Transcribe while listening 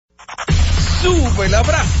sube la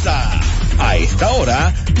brasa. A esta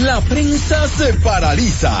hora, la prensa se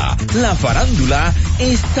paraliza. La farándula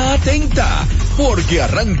está atenta porque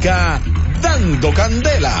arranca Dando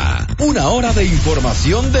Candela. Una hora de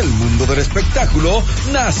información del mundo del espectáculo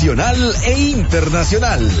nacional e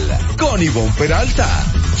internacional. Con Ivonne Peralta,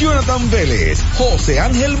 Jonathan Vélez, José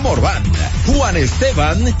Ángel Morván, Juan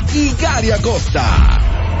Esteban y Gary Acosta.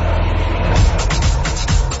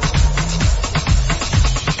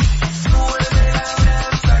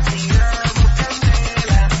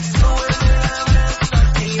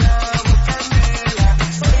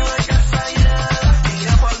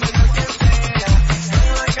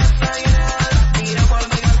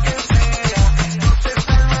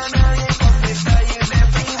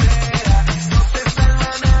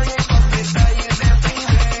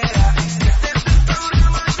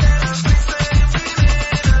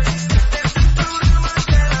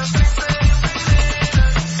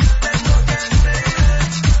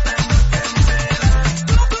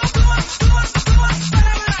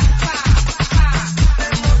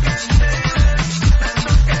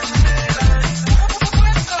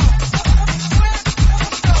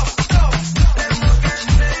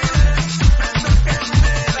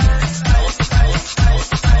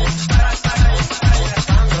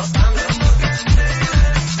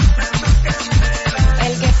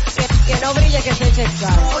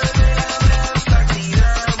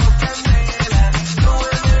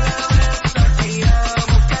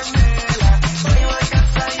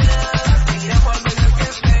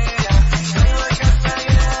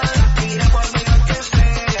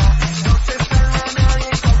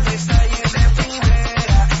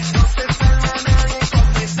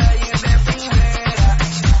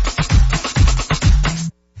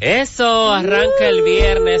 Eso arranca el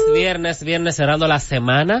viernes cerrando la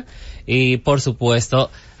semana y por supuesto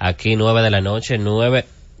aquí 9 de la noche,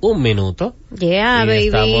 9:01. Yeah, baby.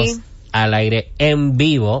 Estamos al aire en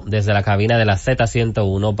vivo desde la cabina de la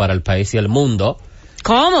Z101 para el país y el mundo.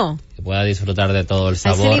 ¿Cómo? Que pueda disfrutar de todo el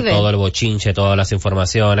sabor, todo el bochinche, todas las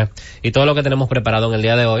informaciones y todo lo que tenemos preparado en el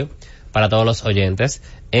día de hoy para todos los oyentes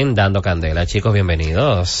en Dando Candela. Chicos,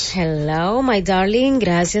 bienvenidos. Hello, my darling.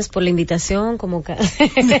 Gracias por la invitación. Como que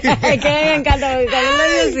me encanta.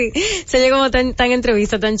 Se llegó como tan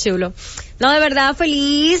entrevista, tan chulo. No, de verdad,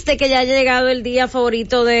 feliz de que ya haya llegado el día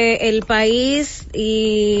favorito del país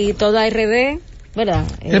y toda RD, ¿verdad?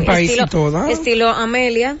 El país y toda. Estilo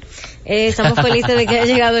Amelia. Estamos felices de que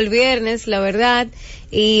haya llegado el viernes, la verdad.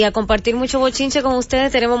 Y a compartir mucho bochinche con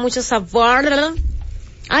ustedes. Tenemos mucho sabor.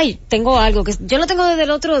 Ay, tengo algo que yo lo tengo desde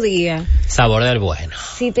el otro día. Sabor del bueno.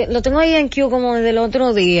 Sí, lo tengo ahí en Q como desde el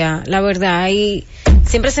otro día, la verdad, y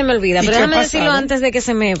siempre se me olvida. Pero déjame decirlo antes de que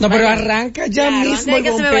se me... No, pero arranca ya mismo. Antes de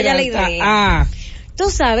que se me vaya la idea. Tú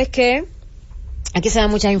sabes que aquí se dan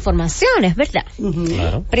muchas informaciones, ¿verdad? Uh-huh.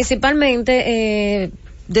 Claro. Principalmente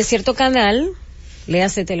de cierto canal,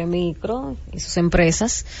 léase Telemicro y sus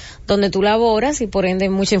empresas, donde tú laboras y por ende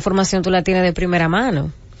mucha información tú la tienes de primera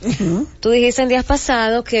mano. Uh-huh. Tú dijiste en días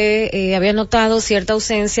pasados que había notado cierta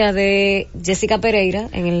ausencia de Jessica Pereira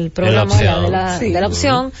en el programa de la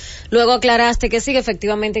opción. Luego aclaraste que sí, que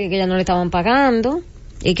efectivamente que ya no le estaban pagando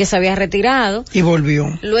y que se había retirado. Y volvió.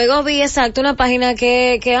 Luego vi una página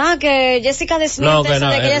que Jessica desmiente eso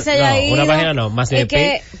de que ella se haya ido. Una página no, más de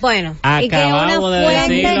que, bueno, acabamos y que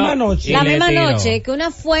una fuente, la misma noche, que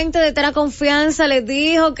una fuente de tal confianza les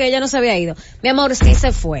dijo que ella no se había ido. Mi amor, sí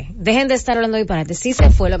se fue. Dejen de estar hablando disparate. Sí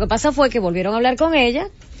se fue. Lo que pasa fue que volvieron a hablar con ella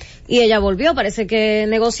y ella volvió. Parece que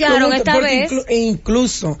negociaron esta vez.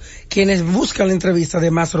 Incluso quienes buscan la entrevista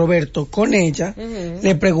de Más Roberto con ella,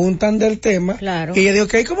 le preguntan del tema. Claro. Y ella dijo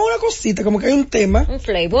que hay como una cosita, como que hay un tema. Un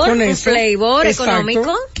flavor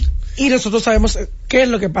económico. Y nosotros sabemos qué es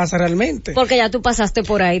lo que pasa realmente. Porque ya tú pasaste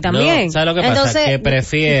por ahí también. No, ¿sabes lo que pasa? Entonces, que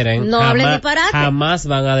prefieren, no hablen disparate. jamás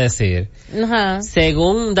van a decir. Ajá.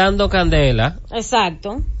 Según Dando Candela.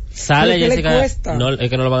 Exacto. Sale Jessica. No, es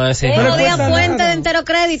que no lo van a decir. No día fuente de entero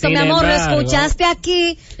crédito, mi amor, lo escuchaste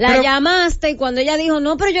aquí, llamaste y cuando ella dijo,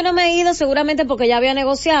 no, pero yo no me he ido, seguramente porque ya había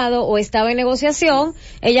negociado o estaba en negociación,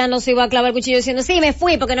 ella no se iba a clavar el cuchillo diciendo, sí, me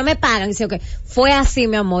fui porque no me pagan. Dice, okay. Fue así,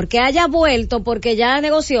 mi amor, que haya vuelto porque ya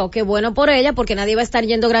negoció, que bueno por ella, porque nadie va a estar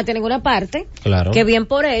yendo gratis a ninguna parte. Claro. Que bien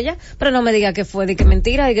por ella, pero no me diga que fue, de que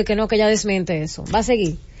mentira, de que no, que ella desmiente eso. Va a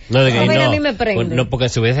seguir. No, de que a mí me prende. No, porque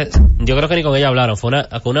si hubiese, yo creo que ni con ella hablaron, fue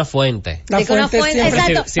una fuente. La fuente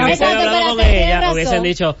exacto. Si hubiesen hablado con ella, hubiesen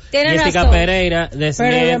dicho Jessica Pereira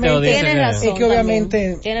desmiente o dice tienes razón. Es que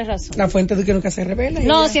obviamente tienes razón. La fuente de que nunca se revela.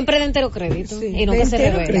 No, siempre de entero crédito. Sí, y nunca se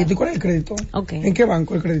revela. Crédito. ¿Y cuál es el crédito? Okay. ¿En qué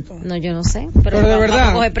banco el crédito? No, yo no sé. Pero de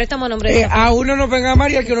verdad. Coge préstamo a nombre de a uno no venga a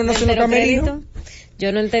María que uno no se lo camerino.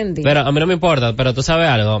 Yo no entendí. Pero a mí no me importa, pero tú sabes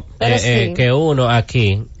algo, Sí. que uno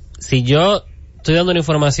aquí, si yo estoy dando una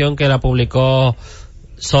información que la publicó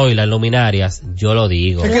Soy las luminarias, yo lo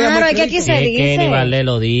digo. Claro, es que aquí se dice. Kenny Valdés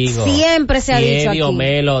lo digo. Siempre se ha dicho Eddie aquí.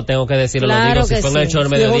 Omelo, tengo que decirlo, Claro lo digo. Si fue en el show del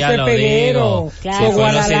mediodía, lo digo. Claro. Si fue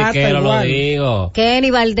en los cirqueros, lo digo.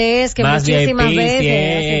 Kenny Valdés, que Más muchísimas VIP,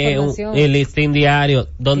 veces el listín diario,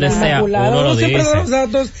 donde sea, uno lo siempre dice. da los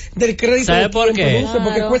datos del crédito. ¿Sabe por qué? Produce,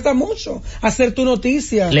 porque cuesta mucho hacer tu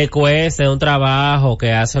noticia. Le cuesta un trabajo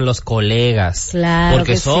que hacen los colegas. Claro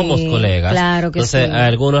porque que somos sí, colegas. claro que Entonces, sí. a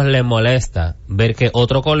algunos les molesta ver que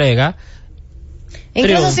otro colega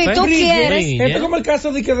Incluso si triunfe. tú quieres. Brille. Esto es como el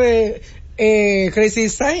caso de Crazy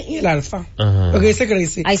Style y el Alfa. Ajá. Lo que dice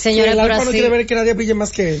Crazy. Ay, señores, el pero Alfa no así- quiere ver que nadie pille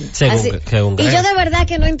más que él. Según Y yo de verdad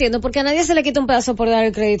que no entiendo, porque a nadie se le quita un pedazo por dar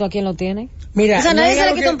el crédito a quien lo tiene. Mira, O sea, no nadie hay se le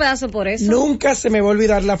algo quita que un pedazo por eso. Nunca se me va a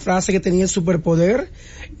olvidar la frase que tenía el superpoder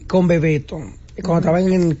con Bebeto. Cuando estaba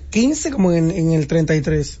en el 15, como en el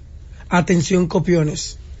 33. Atención,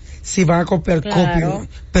 copiones. Si van a copiar, Claro. copien.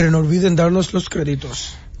 Pero no olviden darnos los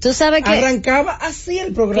créditos. Tú sabes que... Arrancaba así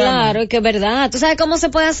el programa. Claro, y que es verdad. Tú sabes cómo se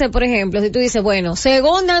puede hacer, por ejemplo, si tú dices, bueno,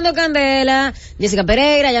 según Dando Candela, Jessica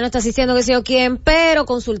Pereira ya no está asistiendo que sé yo quién, pero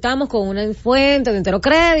consultamos con una fuente de entero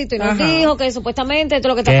crédito y nos Ajá. dijo que supuestamente esto es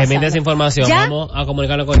lo que está que pasando. emite esa información, ¿Ya? vamos a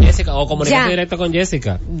comunicarlo con Jessica o comunicarse Ya. directo con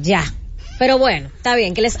Jessica. Ya. Pero bueno, está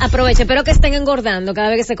bien, que les aproveche, pero que estén engordando cada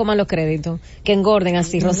vez que se coman los créditos. Que engorden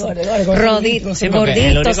así, roditos, Sí, porque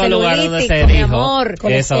el gorditos, único lugar donde se celulíticos, mi dijo amor.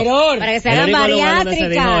 eso, Para que se el hagan único lugar donde se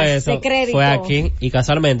dijo bariátricas eso de crédito. fue aquí y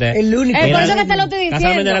casualmente El único. Por eran- eso que te lo estoy diciendo.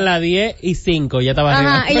 casualmente eran las 10:05 ya estaba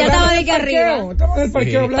Ajá, arriba. y ya estaba de aquí arriba. Estamos en el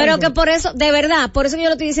parqueo Sí. hablando. Pero que por eso, de verdad, por eso que yo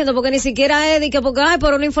lo estoy diciendo, porque ni siquiera es de que porque, ay,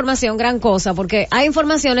 por una información, gran cosa, porque hay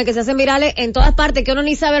informaciones que se hacen virales en todas partes que uno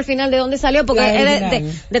ni sabe al final de dónde salió, porque La es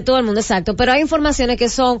original. de todo el mundo, exacto. Pero hay informaciones que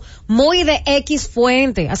son muy de X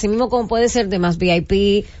fuente, así mismo como puede ser de Más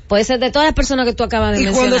VIP, puede ser de todas las personas que tú acabas de Y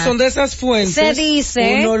mencionar. cuando son de esas fuentes, Se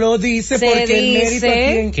dice, uno lo dice se porque el mérito dice a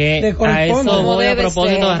quien Que le a corresponde. eso Como voy a debe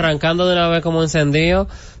propósito, ser. arrancando de una vez como encendido.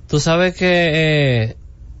 Tú sabes que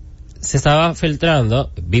se estaba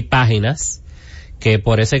filtrando, vi páginas que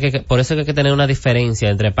por eso que hay que tener una diferencia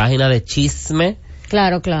entre páginas de chisme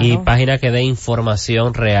Claro, claro. y páginas que dé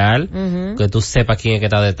información real, Ujú. que tú sepas quién es que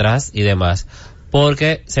está detrás y demás.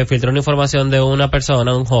 Porque se filtró una información de una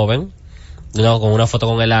persona, un joven, con una foto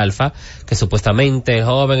con el Alfa, que supuestamente el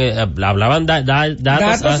joven, hablaban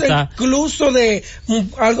datos hasta incluso de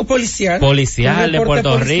algo policial. Un policial de reporte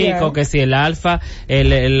Puerto policial. Rico, que si el Alfa,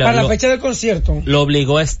 Para la fecha del concierto. lo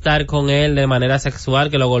obligó a estar con él de manera sexual,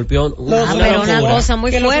 que lo golpeó. pero una cosa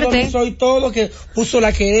muy que lo fuerte. supervisó y todo, que puso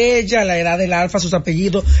la querella, la edad del Alfa, sus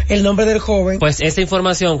apellidos, el nombre del joven. Pues esa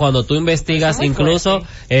información, cuando tú investigas, incluso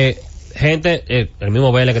gente, el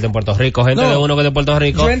mismo Vélez que está en Puerto Rico, gente de uno que está en Puerto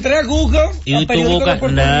Rico, Yo entré a Google y al tú periódico de buscas,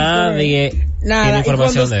 Puerto Rico, nadie nada. tiene Y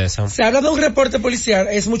información cuando de eso. Se habla de un reporte policial,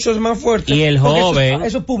 es mucho más fuerte. Y el porque joven,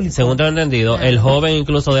 eso es público. según tengo entendido, el joven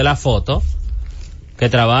incluso de la foto, que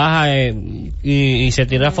trabaja y se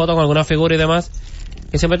tira foto con alguna figura y demás,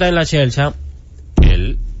 que siempre está en la chelcha,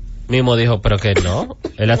 él mismo dijo, pero que no.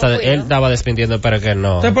 Él estaba desmintiendo, pero que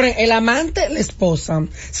no. Entonces ponen el amante, la esposa.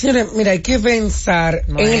 Señores, mira, hay que pensar.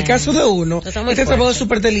 Bueno, en el caso de uno, esto está muy este trabajo es fuerte.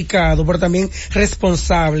 súper delicado, pero también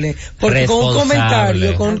responsable. Porque con un Responsable.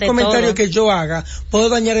 Ante comentario todo. que yo haga, puedo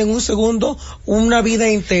dañar en un segundo una vida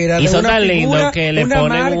entera. Y de son una tan figura, lindos que le una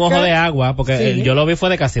ponen un marca. ojo de agua, porque Sí. yo lo vi fue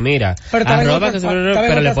de Casimira. Pero estaba en Arroba otras Casimira, estaba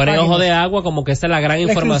en pero le otras ponen ojo páginas. de agua como que esta es la gran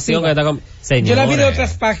información exclusiva. que está con... Señores. Yo la vi de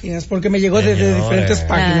otras páginas porque me llegó desde Señores. diferentes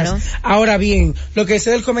páginas. Claro. Ahora bien, lo que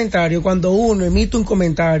sé del comentario, cuando uno emite un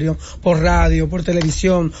comentario por radio, por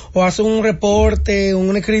televisión, o hace un reporte,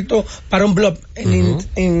 un escrito para un blog en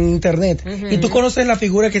internet, y tú conoces la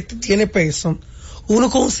figura que tiene peso, uno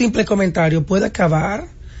con un simple comentario puede acabar,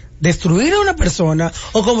 destruir a una persona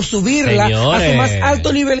o como subirla a Señores. su más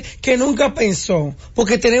alto nivel que nunca pensó,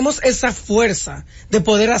 porque tenemos esa fuerza de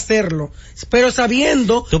poder hacerlo, pero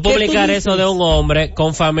sabiendo Tú que publicar dices, eso de un hombre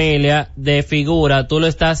con familia, de figura, tú lo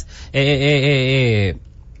estás,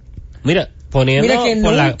 mira, poniendo Mira que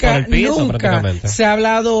por nunca, el piso nunca prácticamente. se ha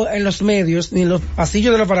hablado en los medios ni en los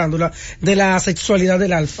pasillos de la farándula de la sexualidad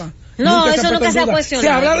del Alfa. No, eso puesto nunca en se ha duda.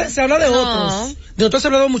 cuestionado. Se habla de No. otros. De otros se ha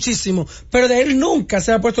hablado muchísimo. Pero de él nunca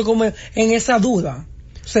se ha puesto como en esa duda.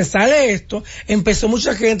 Se sale esto, empezó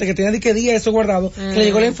mucha gente que tenía de que día eso guardado, que le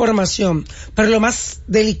llegó la información. Pero lo más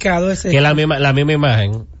delicado es Que es la misma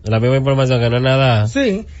imagen, la misma información, que no es nada.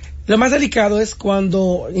 Sí. Lo más delicado es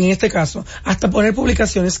cuando, en este caso, hasta poner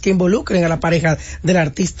publicaciones que involucren a la pareja del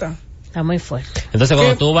artista. Está muy fuerte. Entonces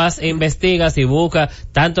cuando ¿Qué? tú vas, investigas y buscas,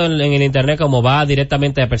 tanto en el internet como va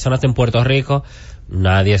directamente a personas en Puerto Rico,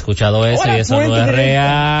 Nadie ha escuchado eso y eso no es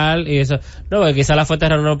real. Y eso, no, porque quizá la fuente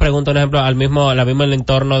no pregunta, por ejemplo, la mismo el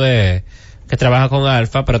entorno que trabaja con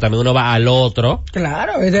Alfa, pero también uno va al otro.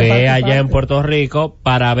 Claro, es de que allá en Puerto Rico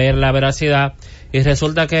para ver la veracidad y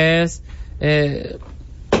resulta que es,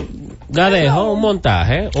 gadejo, un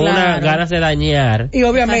montaje, unas ganas de dañar. Y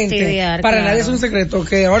obviamente, para nadie es un secreto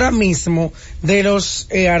que ahora mismo de los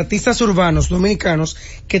artistas urbanos dominicanos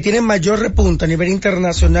que tienen mayor repunte a nivel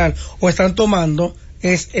internacional o están tomando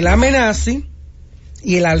es el Amenazi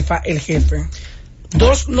y el Alfa el Jefe.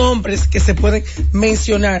 Dos nombres que se pueden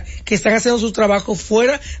mencionar que están haciendo su trabajo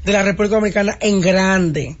fuera de la República Dominicana en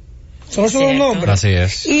grande. Son esos dos nombres. Así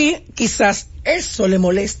es. Y quizás eso le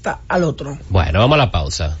molesta al otro. Bueno, vamos a la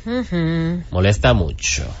pausa. Molesta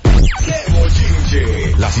mucho. ¡Qué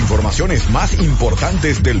bochinche! Las informaciones más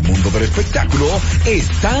importantes del mundo del espectáculo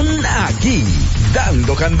están aquí.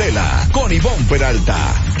 Dando Candela con Ivonne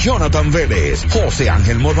Peralta, Jonathan Vélez, José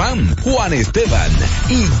Ángel Morán, Juan Esteban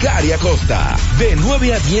y Gary Acosta. De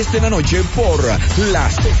 9 a 10 de la noche por la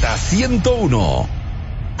Z101.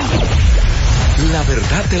 La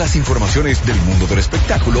verdad de las informaciones del mundo del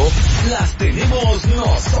espectáculo las tenemos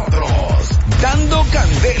nosotros. Dando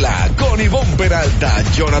Candela con Ivonne Peralta,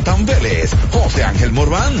 Jonathan Vélez, José Ángel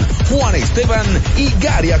Morván, Juan Esteban y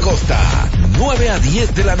Gary Acosta. 9 a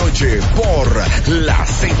 10 de la noche por la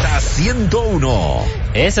Z101.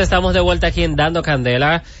 Eso, estamos de vuelta aquí en Dando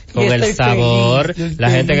Candela con el sabor. La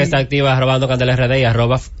gente que está activa robando Candela RD y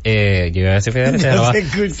arroba, yo iba a decir Fidel, arroba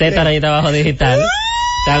Z rayita abajo digital.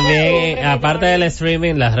 También, aparte del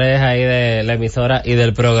streaming, las redes ahí de la emisora y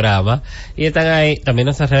del programa. Y están ahí también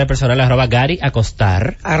nuestras redes personales, arroba Gary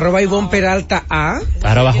Acostar, arroba Ivonne Peralta A,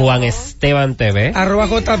 arroba Juan Esteban TV, arroba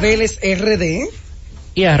J Vélez RD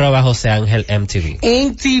y arroba José Ángel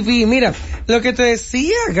MTV. Mira, lo que te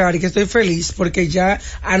decía, Gary, que estoy feliz porque ya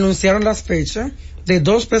anunciaron las fechas de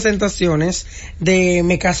 2 presentaciones de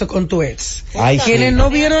Me Caso con Tu Ex. Quienes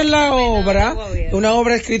no vieron la obra, una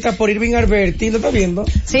obra escrita por Irving Alberti, ¿lo está viendo?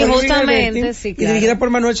 Sí, justamente, sí, claro. Y dirigida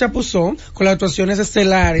por Manuel Chapuzón, con las actuaciones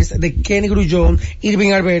estelares de Kenny Grullón,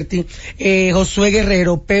 Irving Alberti, Josué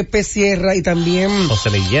Guerrero, Pepe Sierra y también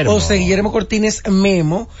José Guillermo Cortines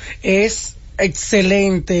Memo. Es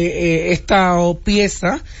excelente esta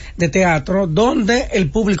pieza de teatro donde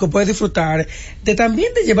el público puede disfrutar de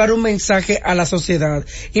también de llevar un mensaje a la sociedad,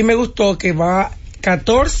 y me gustó que va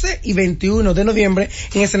 14 y 21 de noviembre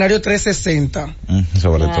en escenario 360.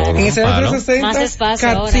 Sobre todo. En escenario 360. Más espacio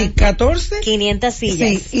ahora. Sí, 14. 500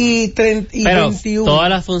 sillas. Sí, y pero 21. Todas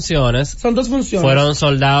las funciones. Son 2 funciones. Fueron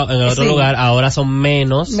soldados en el otro lugar, ahora son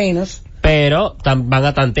menos. Pero van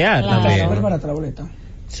a tantear también. Súper barata la boleta.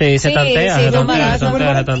 Sí, se tantea. Sí, están súper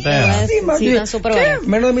baratos.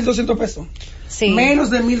 Menos de $1,200. Sí. Menos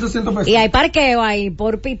de $1,200. Y hay parqueo ahí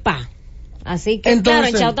por pipa. Así que, entonces,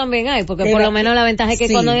 claro, en Chao también hay, porque por lo menos la ventaja es que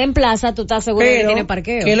cuando en plaza tú estás seguro de que tiene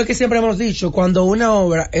parqueo. Que es lo que siempre hemos dicho, cuando una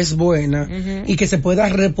obra es buena y que se pueda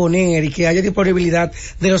reponer y que haya disponibilidad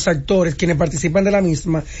de los actores quienes participan de la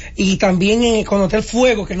misma, y también cuando está el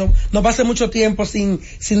fuego, que no pase mucho tiempo sin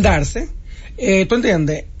darse. ¿Tú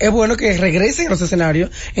entiendes? Es bueno que regresen a los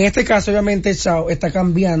escenarios. En este caso, obviamente, Chao está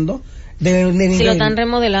cambiando de nivel. Si lo están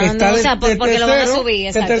remodelando, porque lo van a subir.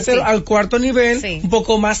 Exacto, del tercero al cuarto nivel, un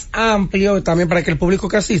poco más amplio, también para que el público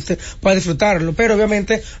que asiste pueda disfrutarlo. Pero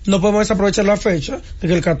obviamente no podemos desaprovechar la fecha,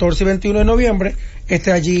 porque el 14 y 21 de noviembre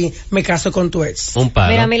esté allí Me Caso con Tu Ex. Un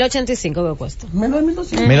palo. Mira, 1,085 veo puesto. Menos de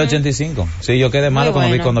 1,200. 1,085. Sí, yo quedé malo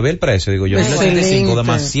cuando vi el precio. Digo, yo 1,085,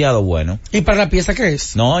 demasiado bueno. ¿Y para la pieza qué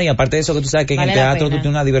es? No, y aparte de eso, que tú sabes que en el teatro tú tienes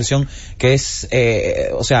una diversión que es,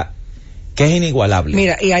 que es inigualable.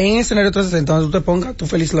 Mira, y ahí en escenario 360, donde tú te pongas, tú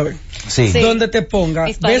feliz lo ves. Sí. Donde te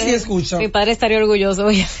pongas, ves y escucha. Mi padre estaría orgulloso.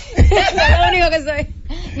 Soy lo único que soy.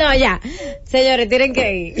 No, ya. Señores, tienen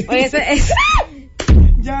que ir. Oye,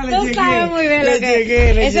 ya le tú llegué. sabes muy bien le lo que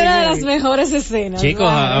llegué. Es una de las mejores escenas. Chicos,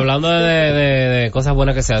 hablando de cosas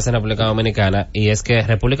buenas que se hacen en República Dominicana, y es que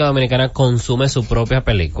República Dominicana consume su propia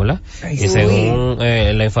película. Y según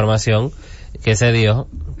la información que se dio,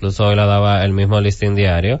 incluso hoy la daba el mismo Listín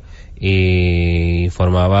Diario, y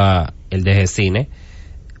formaba el DG Cine,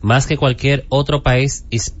 más que cualquier otro país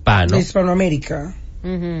hispano. De Hispanoamérica.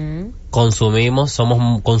 Somos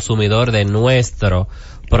un consumidor de nuestro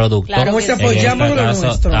producto. Claro, como apoyamos lo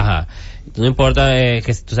nuestro. Ajá. No importa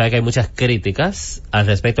que tú sabes que hay muchas críticas al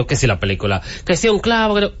respecto, que si la película, que si un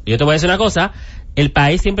clavo, yo te voy a decir una cosa, el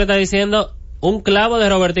país siempre está diciendo un clavo de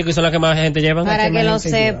Robertico, y son las que más gente llevan. Para que lo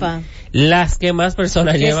sepa. Las que más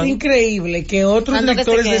personas llevan. Es increíble que otros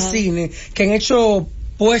directores de cine que han hecho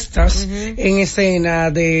puestas en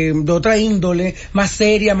escena de otra índole, más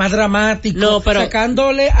seria, más dramático,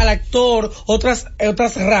 sacándole al actor otras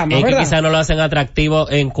ramas, es ¿verdad? que quizás no lo hacen atractivo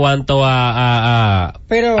en cuanto a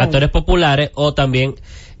actores populares o también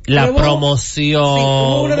la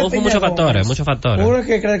promoción, muchos factores. Uno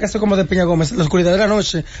que cree que es como de Peña Gómez, La oscuridad de la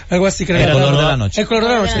noche, algo así. El color de la noche. El color de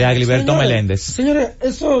la noche. De Agilberto Meléndez. Señores,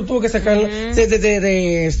 eso tuvo que sacar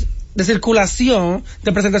de circulación,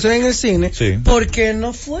 de presentación en el cine, porque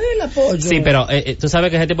no fue el apoyo. Sí, pero tú sabes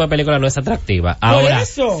que ese tipo de película no es atractiva. Ahora,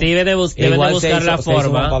 sí deben de buscar la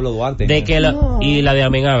forma de que y la de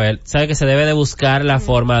Amin Abel, sabe que se debe de buscar la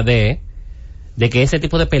forma de que ese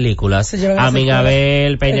tipo de películas, Amin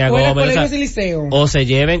Abel, Peña Gómez, o se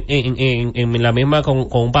lleven en la misma con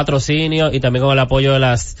un patrocinio y también con el apoyo de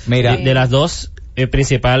las dos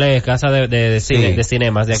principales casas de cine, de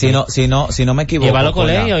cinemas de aquí. Si no me equivoco. Lleva a los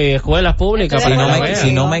colegios y escuelas públicas.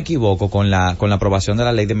 Si no me equivoco, con la aprobación de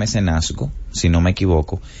la ley de mecenazgo, si no me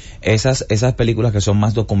equivoco, esas películas que son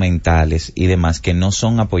más documentales y demás, que no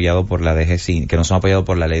son apoyados por la DG, que no son apoyados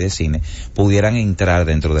por la ley de cine, pudieran entrar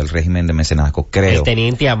dentro del régimen de mecenazgo, creo. El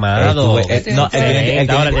Teniente Amado. El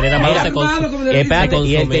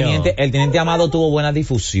Teniente Amado tuvo buena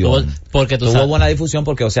difusión. Tuvo buena difusión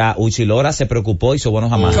porque, o sea, Uchilora se preocupó, hizo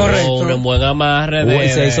buenos amarres. Correcto. Un buen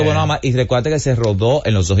amarre. Se hizo buenos amarres. Y recuerda que se rodó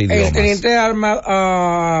en los dos idiomas. El Teniente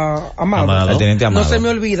Amado. El Teniente Amado. No se me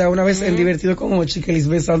olvida, una vez en Divertido con Ochi, que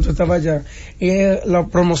Lisbeth Santos estaba allá, y lo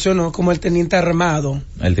promocionó como el Teniente Armado.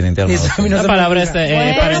 El Teniente Armado. La palabra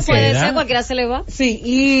bueno, puede ser, cualquiera se le va. Sí,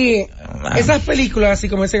 y esas películas, así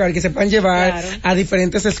como ese Gary, que se puedan llevar a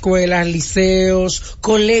diferentes escuelas, liceos,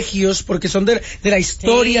 colegios, porque son de la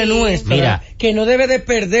historia nuestra. Mira, que no debe de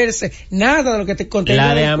perderse nada de lo que te conté.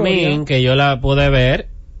 La de Amin, que yo la pude ver,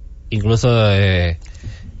 incluso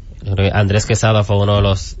Andrés Quesada fue uno de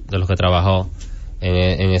los que trabajó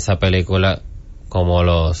en esa película, como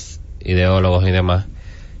los ideólogos y demás.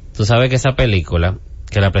 Tú sabes que esa película,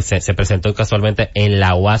 que se presentó casualmente en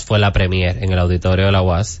la UAS, fue la premier, en el auditorio de la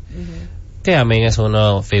UAS, que Amin es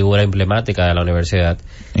una figura emblemática de la universidad.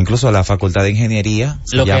 Incluso la Facultad de Ingeniería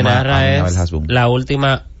lo que narra es la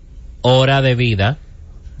última hora de vida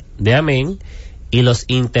de Amin y los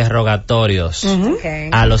interrogatorios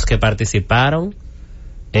a los que participaron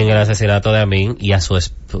en el asesinato de Amin y a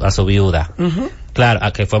su viuda. Claro,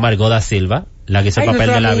 a que fue Margot da Silva, la que hizo el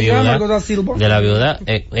papel de la viuda.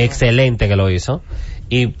 Excelente que lo hizo.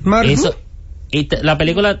 Y la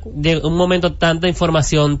película, de un momento, tanta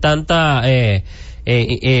información, tanta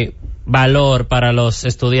valor para los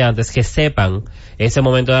estudiantes que sepan ese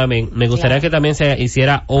momento de Amin. Me gustaría que también se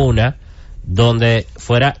hiciera una donde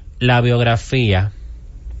fuera la biografía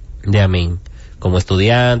de Amin como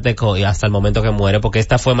estudiante y hasta el momento que muere, porque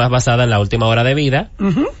esta fue más basada en la última hora de vida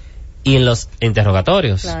y en los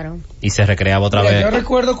interrogatorios. Claro. Y se recreaba otra vez. Yo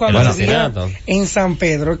recuerdo cuando en San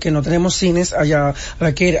Pedro, que no tenemos cines allá,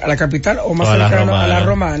 a la capital o más cercano a la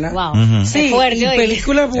Romana. Wow. Sí, fuerte, y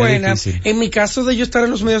películas buenas. En mi caso de yo estar en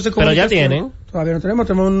los medios de comunicación. Pero ya tienen. Todavía no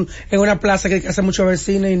tenemos en una plaza que hace mucho ver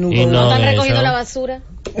cine y nunca. ¿No están recogiendo la basura?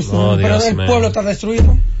 Pero el pueblo está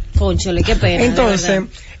destruido. Cónchole, qué pena. Entonces,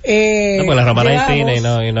 pues la Romana hay cine y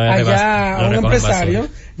no allá un empresario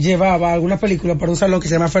llevaba alguna película para un salón que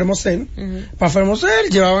se llama Fermosel. Para Fermosel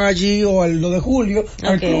llevaban allí, o al 2 de julio,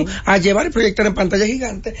 al club, a llevar y proyectar en pantalla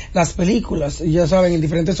gigante las películas, y ya saben, en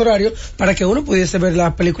diferentes horarios, para que uno pudiese ver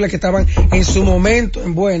las películas que estaban en su momento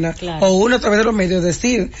en buena, o uno a través de los medios, es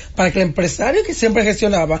decir, para que el empresario que siempre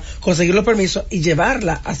gestionaba conseguir los permisos y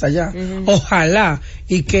llevarla hasta allá. Ojalá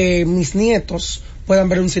y que mis nietos puedan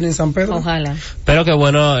ver un cine en San Pedro. Ojalá. Pero qué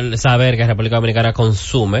bueno saber que República Dominicana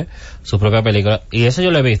consume su propia película, y eso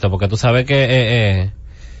yo lo he visto, porque tú sabes que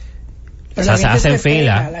hacen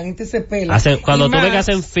fila. La gente se pela. Cuando tú ves que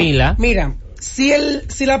hacen fila. Mira, si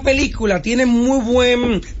la película tiene muy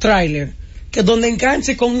buen tráiler, que donde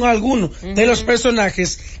enganche con alguno de los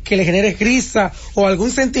personajes que le genere risa o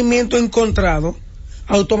algún sentimiento encontrado,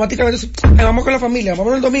 automáticamente vamos con la familia,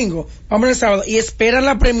 vamos el domingo, vamos el sábado, y esperan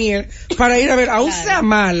la premier para ir a ver, aún sea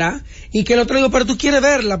mala, y que el otro digo, pero tú quieres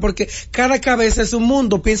verla, porque cada cabeza es un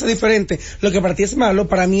mundo, piensa diferente. Lo que para ti es malo,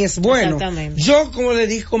 para mí es bueno. Yo, como le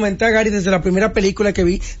dije, comenté a Gary desde la primera película que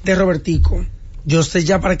vi de Robertico. Yo sé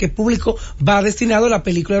ya para qué público va destinado la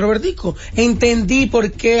película de Robertico. Entendí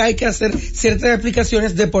por qué hay que hacer ciertas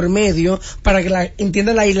explicaciones de por medio para que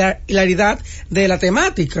entiendan la hilaridad de la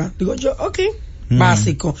temática. Digo yo,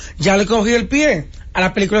 básico. Ya le cogí el pie a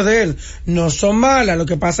las películas de él. No son malas, lo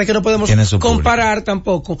que pasa es que no podemos comparar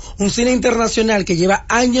tampoco un cine internacional que lleva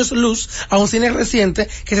años luz a un cine reciente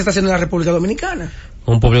que se está haciendo en la República Dominicana.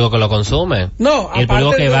 Un público que lo consume. No, y el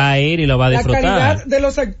público que va a ir y lo va a disfrutar. La calidad de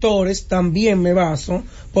los actores también me baso,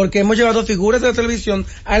 porque hemos llevado figuras de la televisión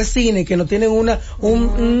al cine que no tienen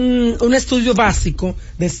un estudio básico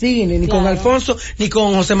de cine, ni con Alfonso, ni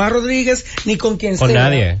con José Mar Rodríguez, ni con quien sea. Con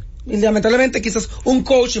nadie. Y lamentablemente quizás un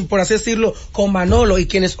coaching, por así decirlo, con Manolo y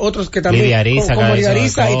quienes otros que también, como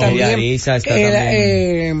Lidiarisa y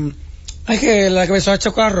también, la que besó a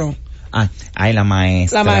Chocarro. La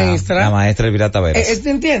maestra. La maestra Elvira Taveras. ¿Te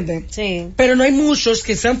entiendes? Sí. Pero no hay muchos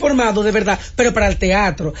que se han formado de verdad, pero para el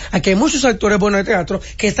teatro. Aquí hay muchos actores buenos de teatro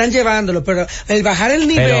que están llevándolo, pero el bajar el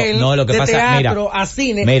nivel de teatro a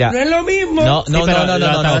cine no es lo mismo. No,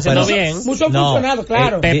 pero bien. Muchos han funcionado,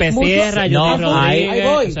 claro. Pepe Sierra, ahí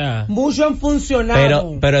voy. O sea, muchos han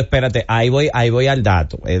funcionado. Pero espérate, ahí voy al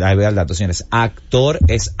dato, señores. Actor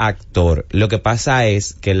es actor. Lo que pasa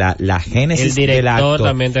es que la génesis del actor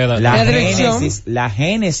también te da la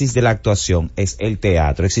génesis de la actuación es el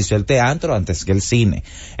teatro. Existió el teatro antes que el cine.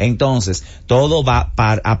 Entonces, todo va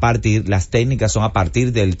a partir, las técnicas son a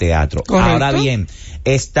partir del teatro. ¿Correcto? Ahora bien,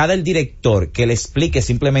 está del director que le explique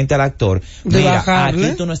simplemente al actor, mira,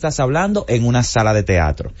 aquí tú no estás hablando en una sala de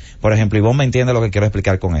teatro. Por ejemplo, y vos me entiendes lo que quiero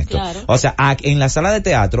explicar con esto. Claro. O sea, en la sala de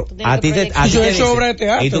teatro, yo he hecho obra de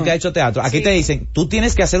teatro. Y tú que has hecho teatro, aquí te dicen, tú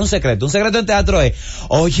tienes que hacer un secreto. Un secreto en teatro es,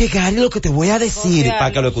 oye, Gary, lo que te voy a decir, para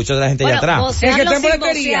que lo escuche de la gente allá atrás.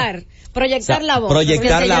 Proyectar la voz.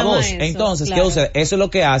 Proyectar la voz. Entonces, ¿qué sucede? Eso es lo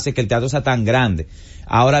que hace que el teatro sea tan grande.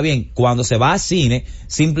 Ahora bien, cuando se va a cine,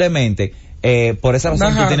 simplemente, por esa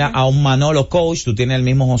razón tú tienes a un Manolo coach, tú tienes el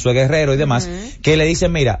mismo Josué Guerrero y demás, que le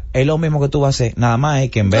dicen, mira, es lo mismo que tú vas a hacer, nada más es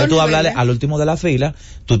que en vez de tú hablarle al último de la fila,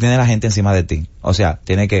 tú tienes la gente encima de ti. O sea,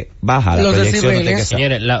 tienes que bajar la proyección.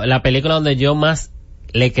 Señores, la película donde yo más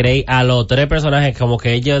le creí a los tres personajes, como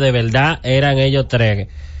que ellos de verdad eran ellos tres,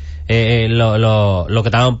 lo que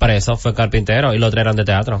estaban presos fue Carpintero y los tres eran de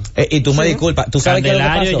teatro. Y tú me disculpas, tú sabes qué es lo que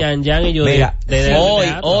pasó. Yan y Judy. Mira,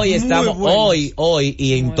 hoy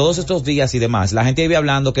y en todos estos días y demás, la gente vive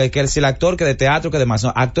hablando que si el actor que de teatro que demás,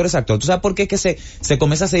 no, actor es actor. ¿Tú sabes por qué es que se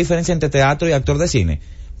comienza a hacer diferencia entre teatro y actor de cine?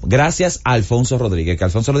 Gracias a Alfonso Rodríguez, que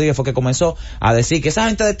Alfonso Rodríguez fue que comenzó a decir que esa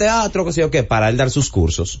gente de teatro, que sé yo qué, para él dar sus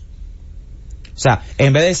cursos. O sea,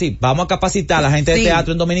 en vez de decir, vamos a capacitar a la gente de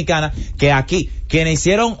teatro en Dominicana, que aquí, quienes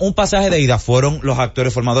hicieron un pasaje de ida fueron los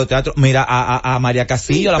actores formados de teatro. Mira, a María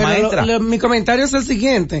Castillo, la maestra. Mi comentario es el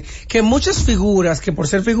siguiente, que muchas figuras, que por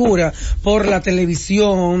ser figura, por la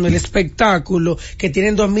televisión, el espectáculo, que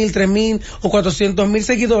tienen 2,000, 3,000 o 400,000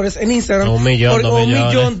 seguidores en Instagram,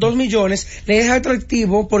 2 millones, le es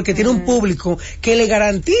atractivo porque tiene un público que le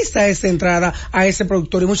garantiza esa entrada a ese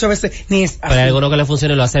productor y muchas veces ni es así. Pero hay algunos que le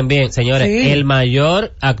funcionan y lo hacen bien. Señores, el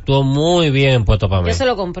mayor actuó muy bien en Puesto para mí. Yo se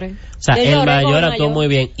lo compré. O sea, el mayor actuó muy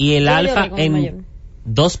bien. Y el Alfa en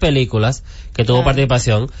 2 películas que tuvo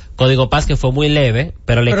participación, Código Paz, que fue muy leve,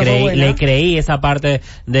 pero le creí esa parte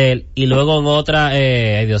de él. Y luego en otra,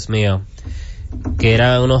 ay Dios mío, que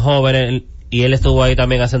eran unos jóvenes, y él estuvo ahí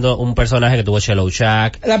también haciendo un personaje que tuvo Shellow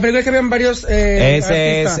Shack. La película es que habían varios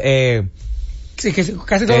ese artistas. Sí, que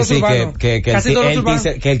casi todos sí, urbanos. Que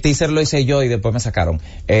el teaser lo hice yo y después me sacaron.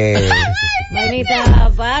 Vainita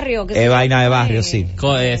Barrio. Vaina de Barrio, sí.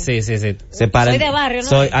 Sí. Soy de barrio, ¿no?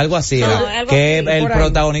 Soy algo así. No, algo que así, el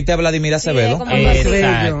protagonista es Vladimir Acevedo.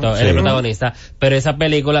 Exacto, él es el protagonista. Pero esa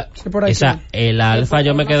película, el Alfa,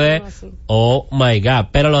 yo me quedé, oh my God.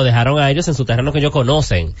 Pero lo dejaron a ellos en su terreno que ellos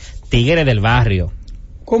conocen. Tigres del Barrio.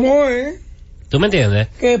 ¿Cómo es? ¿Tú me entiendes?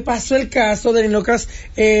 Que pasó el caso de Locas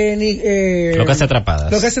Atrapadas.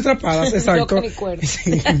 Locas Atrapadas, exacto.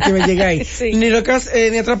 Sí, que me llegué ahí. Sí. Ni Locas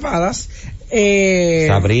ni Atrapadas.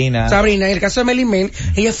 Sabrina. En el caso de Melimel,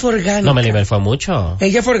 ella fue orgánica. No, Melimel fue mucho.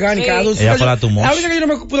 Ella fue orgánica. Sí. Ella fue la tumor. La única que yo no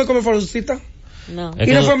me pude comer fue dulcita. No. Y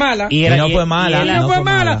no fue mala. Y no fue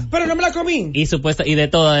mala. Pero no me la comí. Y de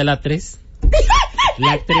toda de la actriz.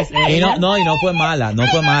 La actriz. Y no fue mala. No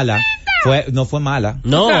fue mala.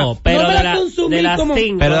 No, o sea, pero no de las 5.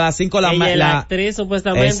 Pero de las 5 la actriz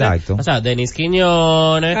supuestamente. Exacto. O sea, Denise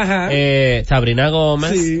Quiñones, Sabrina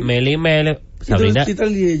Gómez, Meli Mele. Sabrina,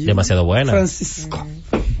 demasiado buena. Francisco.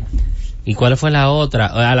 ¿Y cuál fue la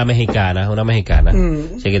otra? Una mexicana.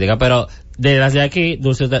 Chiquitica, pero de las de aquí,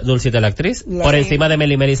 Dulcita la actriz. Por encima de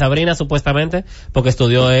Meli Mele y Sabrina, supuestamente, porque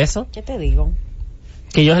estudió eso. ¿Qué te digo?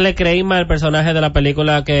 Que yo le creí más el personaje de la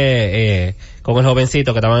película que con el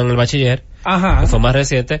jovencito que estaba en el bachiller, que fue más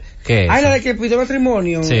reciente que la de que pidió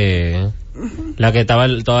matrimonio. Sí. La que estaba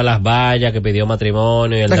en todas las vallas, que pidió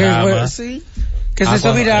matrimonio y el drama. Que se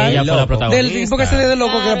hizo viral. Ella fue la protagonista. Del tipo que se dio de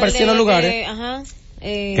loco que apareció en los lugares.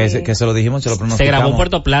 Que se lo dijimos, se lo pronosticamos. Se grabó en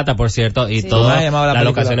Puerto Plata, por cierto, y todas las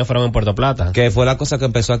locaciones fueron en Puerto Plata. Que fue la cosa que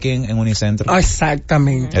empezó aquí en Unicentro.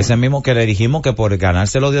 Exactamente. Ese mismo que le dijimos que por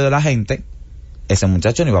ganarse el odio de la gente, ese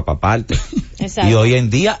muchacho no iba para parte. Exacto. Y hoy en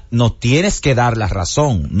día nos tienes que dar la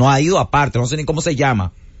razón. No ha ido aparte, no sé ni cómo se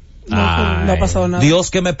llama. No ha pasado nada.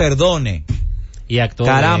 Dios que me perdone. Y actuó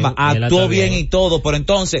Caramba, bien, actuó bien y todo, pero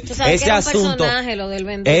entonces ese asunto,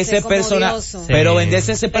 ese personaje, pero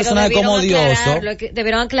venderse ese personaje como odioso,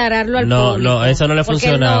 debieron aclararlo al público. No, eso no le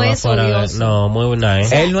funcionaba. No, muy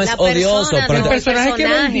nice. Él no es odioso, pero el personaje que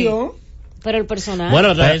vendió. Pero el personaje.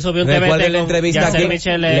 Bueno, otra vez subió un TVT la entrevista con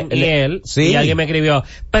Michelle y él, sí. Y alguien me escribió,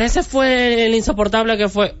 pero ese fue el insoportable que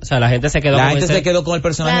fue. O sea, la gente se quedó con el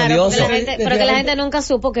personaje odioso. Pero que la gente nunca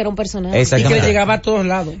supo que era un personaje. Y que le llegaba a todos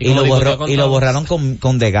lados. Y lo borraron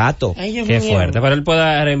con de gato. Qué fuerte, pero él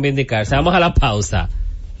puede reivindicarse. Vamos a la pausa.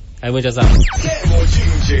 Hay muchos años. ¡Qué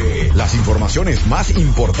bochinche! Las informaciones más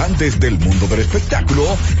importantes del mundo del espectáculo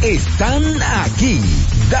están aquí.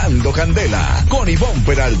 Dando Candela con Ivonne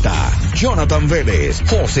Peralta, Jonathan Vélez,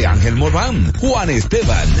 José Ángel Morván, Juan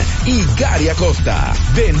Esteban y Gary Acosta.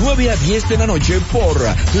 De 9 a 10 de la noche por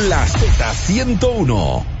la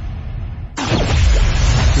Z101.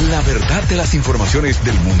 La verdad de las informaciones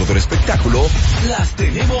del mundo del espectáculo las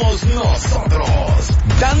tenemos nosotros.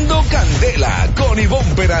 Dando Candela con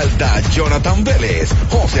Ivonne Peralta, Jonathan Vélez,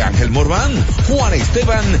 José Ángel Morván, Juan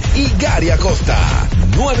Esteban y Gary Acosta.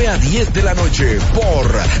 9 a 10 de la noche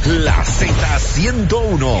por la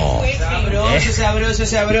Z101.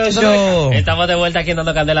 Sabroso. Estamos de vuelta aquí en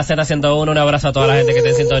Dando Candela Z101. Un abrazo a toda la gente que está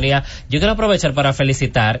en sintonía. Yo quiero aprovechar para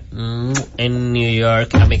felicitar en New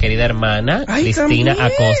York a mi querida hermana Cristina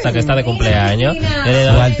Acosta, que está de cumpleaños.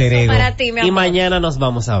 Para ti, mi amor. Y mañana nos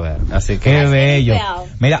vamos a ver. Así que qué bello.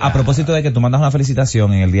 Mira, a propósito de que tú mandas una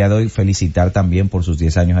felicitación en el día de hoy, felicitar también por sus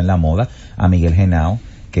 10 años en la moda a Miguel Henao,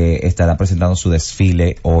 que estará presentando su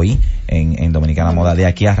desfile hoy en Dominicana Moda. De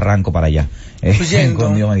aquí arranco para allá.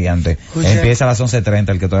 Con Dios mediante. Empieza a las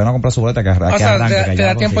 11:30. El que todavía no compra su boleta, que arranque. Te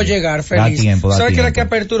da tiempo llegar, feliz. Da tiempo. ¿Sabes que la que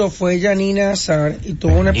aperturó fue Janina Azar y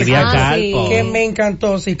tuvo una experiencia que me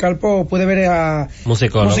encantó? Sí, Calpo pude ver a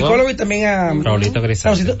musicólogo y también a Raulito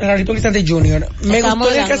Cristante Jr. Me gustó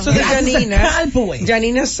el caso de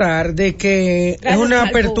Janina Azar, de que es una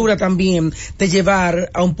apertura también de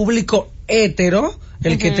llevar a un público hétero,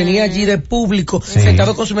 el que tenía allí de público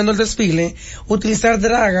sentado consumiendo el desfile, utilizar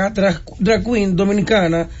drag queen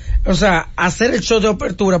dominicana, o sea, hacer el show de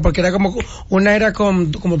apertura, porque era como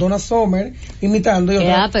como Donna Summer imitando y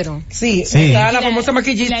otra. Pero sí. Estaba la famosa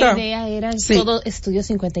maquillista. La idea era todo Estudio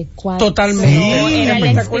 54. Totalmente. Era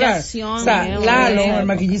espectacular. La o sea, Lalo, el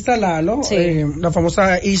maquillista Lalo, la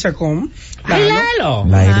famosa Isha Com. Lalo.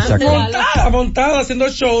 Montada haciendo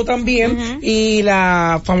show también, y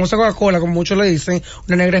la famosa Coca-Cola, como muchos le dicen,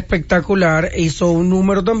 una negra espectacular, hizo un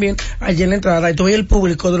número también allí en la entrada, y todo el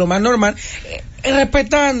público de lo más normal,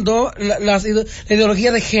 respetando la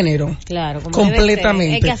ideología de género. Claro,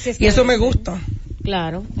 completamente. Y eso me gusta.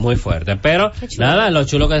 Claro. Muy fuerte. Pero nada, lo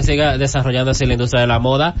chulo que siga desarrollándose la industria de la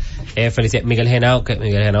moda. Felicidades. Miguel Henao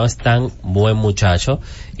es tan buen muchacho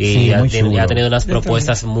y ha tenido unas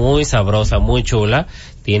propuestas muy sabrosas, muy chulas.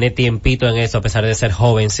 Tiene tiempito en eso a pesar de ser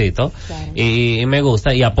jovencito. Claro. Y me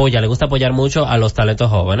gusta y le gusta apoyar mucho a los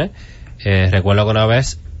talentos jóvenes. Recuerdo que una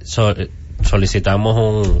vez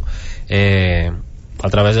solicitamos a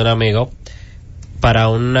través de un amigo para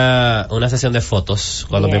una sesión de fotos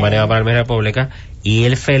cuando mi hermano iba para mi república, y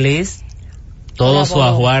él feliz, todo su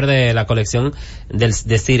ajuar de la colección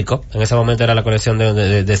de circo, en ese momento era la colección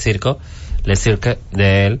de circo, el circo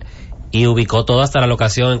de él, y ubicó todo hasta la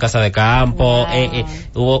locación en casa de campo.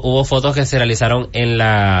 Hubo fotos que se realizaron en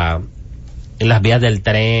las vías del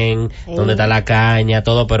tren, donde está la caña,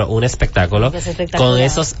 todo, pero un espectáculo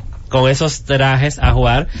con esos trajes a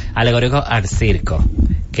jugar alegóricos al circo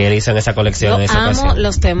que él hizo en esa colección. Yo en esa amo ocasión.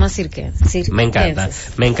 Los temas circenses. Me encanta.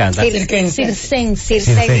 Circenses.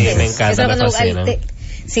 Me encanta, me fascina.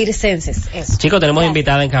 Circenses, eso. Chicos, tenemos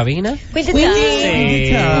invitada en cabina. Un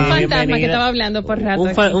fantasma que estaba hablando por rato.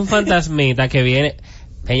 Un fantasmita que viene.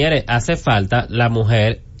 Señores, hace falta la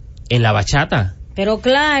mujer en la bachata. Pero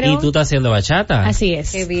claro. Y tú estás haciendo bachata. Así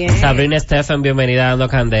es. Qué bien. Sabrina Estefan, bienvenida a Dando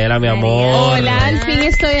Candela, mi amor. Hola, al fin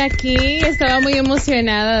estoy aquí. Estaba muy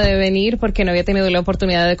emocionada de venir porque no había tenido la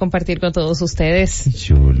oportunidad de compartir con todos ustedes.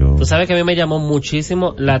 Chulo. Tú sabes que a mí me llamó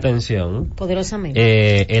muchísimo la atención.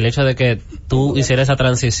 Poderosamente. El hecho de que tú hicieras esa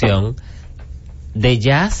transición de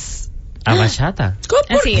jazz a bachata.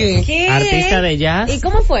 Así es. ¿Qué? Artista de jazz. ¿Y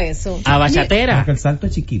cómo fue eso? A bachatera. El salto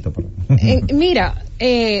es chiquito. Mira,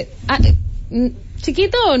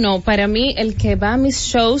 chiquito o no, para mí el que va a mis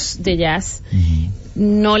shows de jazz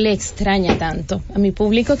no le extraña tanto. A mi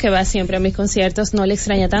público que va siempre a mis conciertos no le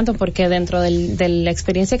extraña tanto porque dentro de la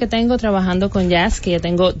experiencia que tengo trabajando con jazz, que ya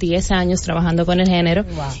tengo 10 años trabajando con el género,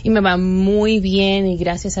 y me va muy bien y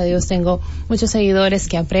gracias a Dios tengo muchos seguidores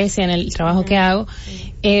que aprecian el trabajo que hago,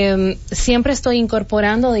 siempre estoy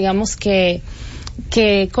incorporando, digamos que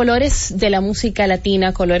colores de la música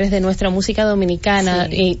latina, colores de nuestra música dominicana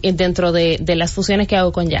dentro de las fusiones que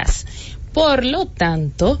hago con jazz. Por lo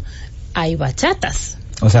tanto, hay bachatas.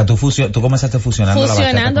 O sea, tú comenzaste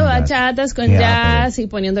fusionando bachatas con jazz y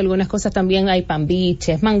poniendo algunas cosas también. Hay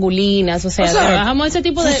pambiches, mangulinas, o sea trabajamos ese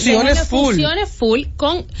tipo de fusiones full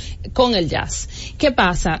con el jazz. ¿Qué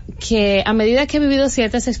pasa? Que a medida que he vivido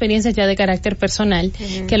ciertas experiencias ya de carácter personal,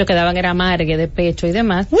 que lo que daban era amargue de pecho y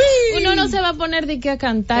demás, uno no se va a poner de que a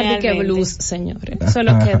cantar de que blues, señores. Eso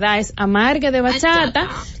lo que da es amargue de bachata.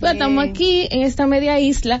 Pues estamos aquí en esta media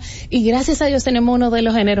isla y gracias a Dios tenemos uno de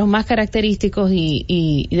los géneros más característicos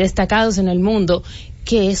y destacados en el mundo,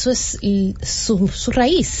 que eso es su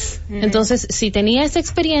raíz. Entonces, si tenía esa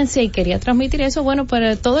experiencia y quería transmitir eso, bueno,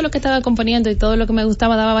 pero todo lo que estaba componiendo y todo lo que me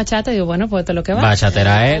gustaba daba bachata, y digo, bueno, pues esto es lo que va.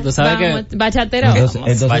 Bachatera, ¿tú sabes qué? Bachatera.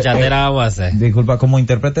 Entonces, bachatera vamos a hacer. Disculpa, como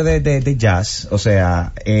intérprete de jazz, o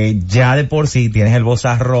sea, ya de por sí tienes el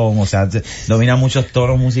vozarrón, o sea, domina muchos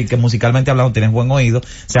tonos musicalmente hablando, tienes buen oído, o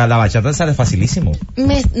sea, la bachata sale facilísimo.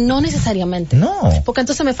 No necesariamente. No. Porque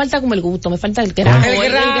entonces me falta como el gusto, me falta el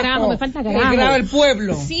grano, me falta grano. El pueblo.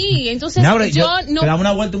 Sí, entonces yo no... Te damos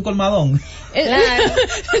una vuelta un colmadón. Claro.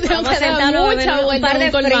 Tengo que dar mucha vuelta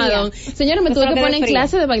un colmadón. Señora, me tuve que poner en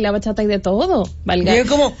clase de bailar bachata y de todo. Y es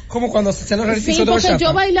como cuando se los requisitos de bachata. Sí, porque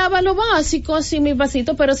yo bailaba lo básico, así mis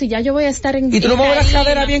pasitos, pero si ya yo voy a estar en... ¿Y tú no mueves la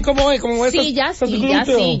cadera bien como es? Como sí, ya voy bien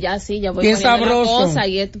poniendo sabroso. La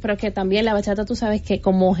cosa, pero que también la bachata, tú sabes que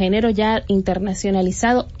como género ya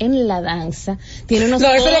internacionalizado en la danza, tiene unos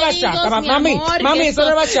códigos, eso de bachata, mami, eso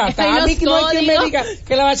de bachata. A mí que no hay quien me diga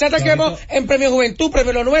que la bachata que vemos en Premio Juventud,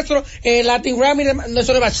 Premio Lo Nuestro, Latin Grammy, no,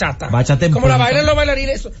 eso no es bachata. Como la bailan los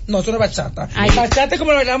bailarines, eso no es bachata. Bachata es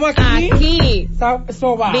como la bailamos aquí.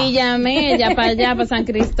 Eso va. Villamella, para allá, para San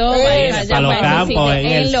Cristóbal. Para los campos, en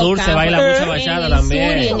el sur se baila mucha bachata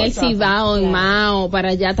también. Y en el Cibao, en Mao, para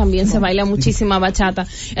allá también se baila muchísima bachata.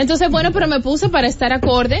 Entonces, bueno, pero me puse para estar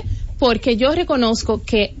acorde, porque yo reconozco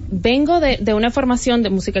que vengo de una formación de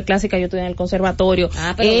música clásica, yo estudié en el conservatorio,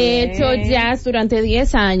 he hecho jazz durante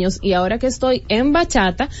 10 años y ahora que estoy en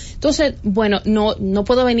bachata, entonces, bueno, no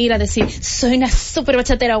puedo venir a decir, soy una super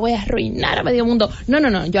bachatera, voy a arruinar a medio mundo.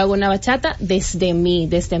 No, yo hago una bachata desde mi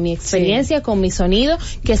experiencia, con mi sonido,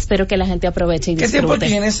 que espero que la gente aproveche y disfrute. ¿Qué tiempo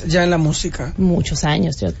tienes ya en la música? Muchos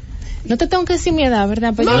años, no te tengo que decir mi edad,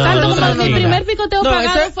 ¿verdad? Pero yo canto como mi primer picoteo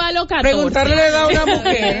pagado fue a los 14. Preguntarle la edad a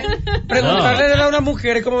una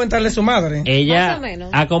mujer es como preguntarle a su madre. Ella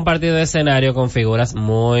ha compartido escenario con figuras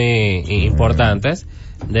muy importantes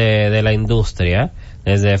de la industria,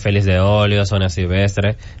 desde Félix de Olio, Sonia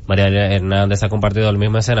Silvestre, María Hernández ha compartido el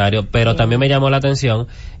mismo escenario, pero también me llamó la atención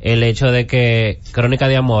el hecho de que Crónica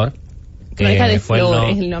de Amor, Crónica de Flor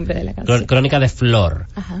es el nombre de la canción. Crónica de Flor.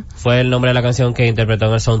 Ajá. Fue el nombre de la canción que interpretó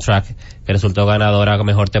en el soundtrack, que resultó ganadora como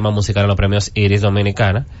mejor tema musical en los premios Iris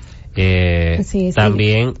Dominicana.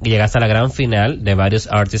 También llegaste a la gran final de varios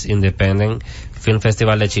Artists Independent Film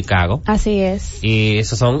Festival de Chicago. Así es. Y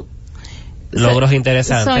esos son logros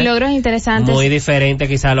interesantes. Son logros interesantes. Muy diferente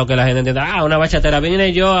quizá a lo que la gente entiende. Una bachatera.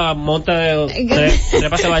 Vine yo a montar tres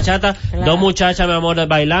pases de bachata, claro. 2 muchachas, mi amor,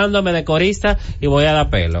 bailándome de corista y voy a dar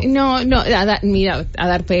pelo. Mira, a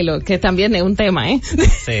dar pelo, que también es un tema,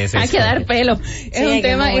 Sí. Hay que dar pelo. Es un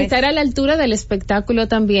tema, estar a la altura del espectáculo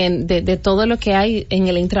también, de todo lo que hay en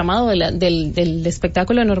el entramado del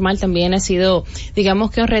espectáculo normal también ha sido,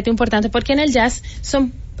 digamos que un reto importante, porque en el jazz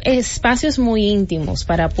son espacios muy íntimos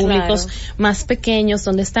para públicos más pequeños,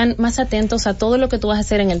 donde están más atentos a todo lo que tú vas a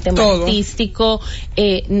hacer en el tema artístico,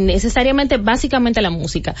 necesariamente, básicamente la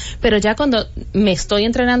música, pero ya cuando me estoy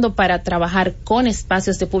entrenando para trabajar con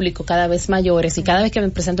espacios de público cada vez mayores y cada vez que me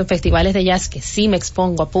presento en festivales de jazz que sí me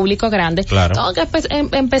expongo a público grande, tengo que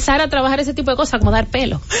empezar a trabajar ese tipo de cosas, como dar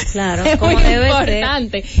pelo. Claro, es como muy debe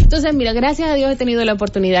importante. ser. Entonces, mira, gracias a Dios he tenido la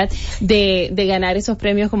oportunidad de ganar esos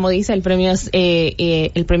premios, como dice, el premio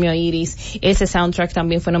premio Iris. Ese soundtrack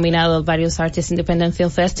también fue nominado a varios Artists Independent Film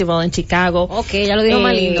Festival en Chicago. Ya lo dijo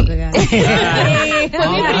más lindo que gana. Fue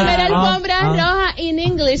mi primera alfombra roja in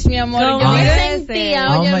English, mi amor. Yo me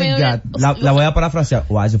sentía, oh my God. La voy a parafrasear.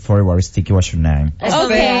 Why's your forever sticky? What's your name?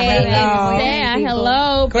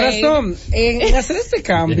 Hello. Corazón, en hacer este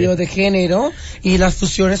cambio de género y las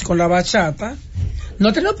fusiones con la bachata,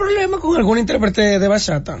 ¿no tenés problema con algún intérprete de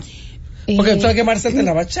bachata? Porque tú sabes que Marcel está en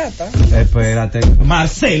la bachata. Espérate.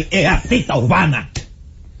 Marcel es artista urbana.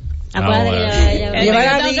 Yo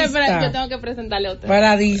tengo que presentarle otra.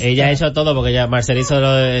 Paradista. Ella ha hecho todo porque ya Marcel hizo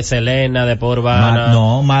lo de Selena, de Urbana.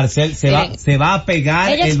 No, Marcel se va a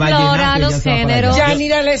pegar ella el vallenato. los géneros. Ya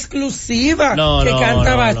mira la exclusiva que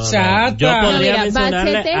canta bachata. Yo podría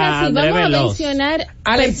mencionarle a si vamos a mencionar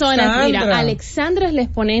personas, mira, Alexandra es la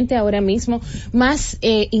exponente ahora mismo más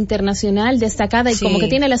internacional, destacada y como que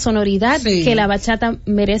tiene la sonoridad que la bachata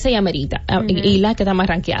merece y amerita, y la que está más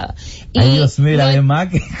rankeada. Ay, Dios mío, además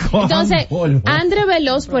que entonces, Andrea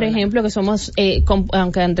Veloz, por ejemplo, que somos,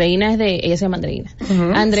 aunque Andreina ella se llama Andreina.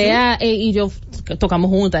 Andrea y yo tocamos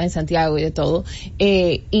juntas en Santiago y de todo,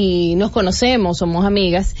 y nos conocemos, somos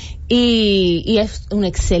amigas, y es un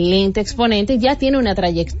excelente exponente, ya tiene una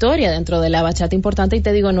trayectoria dentro de la bachata importante, y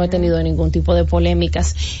te digo, no he tenido ningún tipo de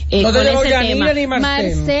polémicas con ese tema.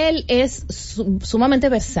 Marcel es sumamente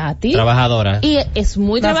versátil, trabajadora, y es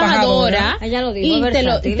muy trabajadora. Ella lo dijo,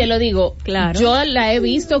 y te lo digo, claro. Yo la he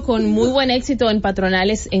visto con muy buen éxito en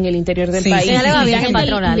patronales en el interior del país. Ella le va bien en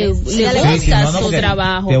patronales. Le gusta su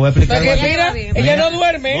trabajo. Te voy a explicar. Porque mira, ella no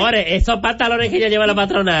duerme. More, esos pantalones que ella lleva a las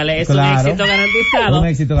patronales es un éxito garantizado. Un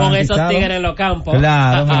éxito con esos tigres en los campos.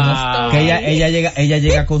 Claro, que ella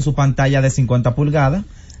llega con su pantalla de 50 pulgadas.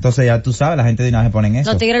 Entonces ya tú sabes, la gente de una vez se ponen eso.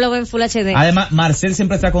 Los tigres lo ven Full HD. Además, Marcel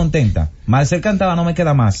siempre está contenta. Marcel cantaba No me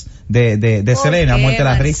queda más de Selena, Muerte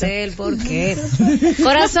la risa. Marcel, ¿por qué?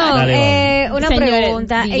 Corazón, una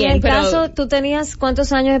pregunta. Bien, en el caso, ¿tú tenías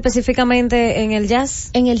cuántos años específicamente en el jazz?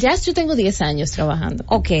 En el jazz yo tengo 10 años trabajando.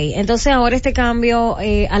 Okay, entonces ahora este cambio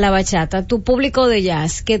a la bachata, tu público de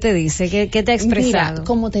jazz, ¿qué te dice? ¿Qué te ha expresado? Mira,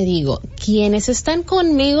 como te digo, quienes están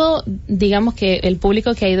conmigo, digamos que el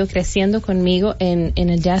público que ha ido creciendo conmigo en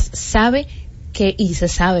el jazz sabe y se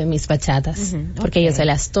sabe mis bachatas, porque yo se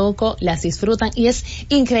las toco, las disfrutan, y es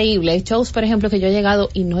increíble. Hay shows, por ejemplo, que yo he llegado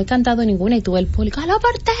y no he cantado ninguna, y tuve el público, ¡Aló,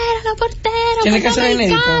 portero! ¿Tiene que ser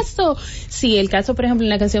inédito? Caso. Sí, el caso, por ejemplo, en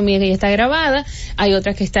la canción mía que ya está grabada, hay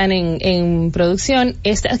otras que están en producción,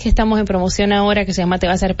 esta que estamos en promoción ahora, que se llama Te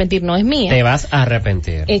vas a arrepentir, no es mía. Te vas a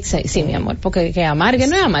arrepentir. Exacto, sí, mi amor, porque que amargue,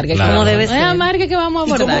 no es amargue, claro. como debe ser. No es amargue que vamos a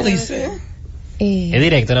abordar. ¿Y cómo dice? Es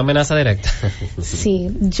directo, una amenaza directa. Sí,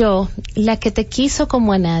 yo, la que te quiso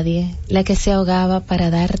como a nadie, la que se ahogaba para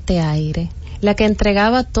darte aire, la que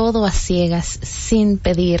entregaba todo a ciegas, sin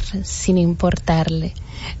pedir, sin importarle,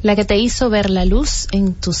 la que te hizo ver la luz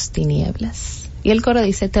en tus tinieblas. Y el coro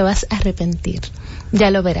dice, te vas a arrepentir, ya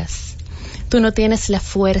lo verás. Tú no tienes la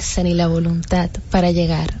fuerza ni la voluntad para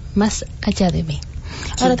llegar más allá de mí.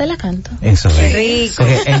 Ahora te la canto. Eso es. Rico.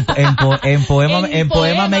 En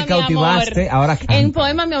poema me cautivaste, ahora canta. En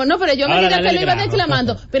poema, mi amor. No, pero yo me diga que lo iba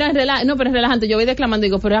declamando. Pero es relajante. Yo voy declamando y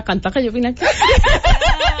digo, pero a cantar que yo vine aquí.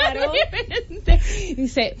 Claro.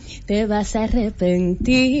 Dice, te vas a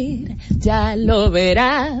arrepentir, ya lo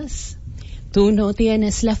verás. Tú no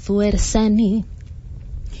tienes la fuerza ni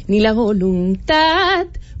la voluntad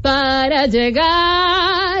para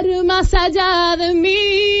llegar más allá de mí.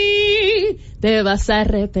 Te vas a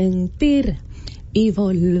arrepentir y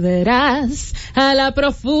volverás a la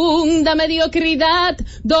profunda mediocridad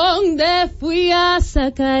donde fui a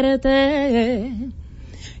sacarte,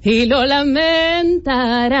 y lo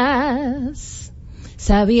lamentarás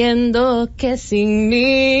sabiendo que sin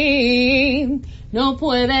mí no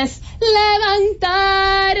puedes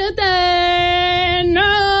levantarte,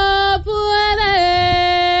 no puedes.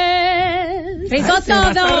 Rico Te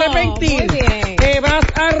vas a arrepentir. Muy bien. Te vas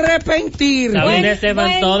a arrepentir. Sabrina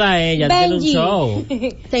Esteban, toda ella tiene un show.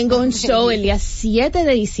 Tengo un show el día 7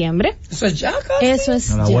 de diciembre. Eso es ya casi. Eso es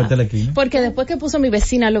A la ya. vuelta de la esquina. Porque después que puso mi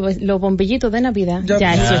vecina los bombillitos de Navidad,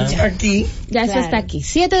 ya eso es ya. Aquí. Ya eso Claro. está aquí.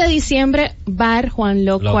 7 de diciembre, Bar Juan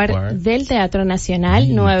Locuar del Teatro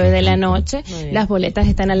Nacional, 9 de la noche. Las boletas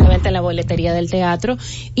están a la venta en la boletería del teatro.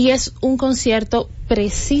 Y es un concierto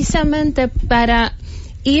precisamente para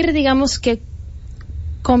ir, digamos que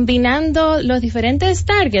combinando los diferentes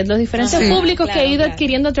targets, los diferentes públicos que he ido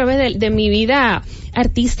adquiriendo a través de mi vida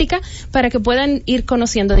artística, para que puedan ir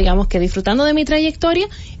conociendo, digamos que disfrutando de mi trayectoria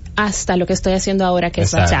hasta lo que estoy haciendo ahora, que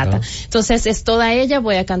es bachata. Entonces es toda ella.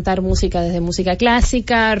 Voy a cantar música, desde música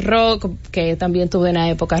clásica, rock, que también tuve una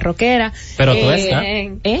época rockera. Pero tú estás.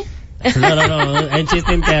 No, es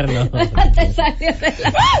chiste interno.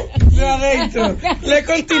 De adentro. Le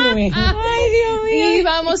continúe. Ay, Dios mío. Y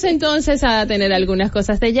vamos entonces a tener algunas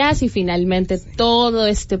cosas de jazz y finalmente todo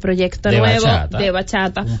este proyecto de nuevo bachata. De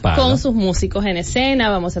bachata con sus músicos en escena.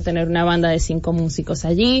 Vamos a tener una banda de 5 músicos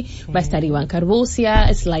allí. Va a estar Iván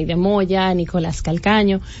Carbucia, Sly de Moya, Nicolás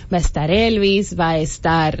Calcaño, va a estar Elvis, va a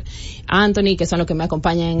estar Anthony, que son los que me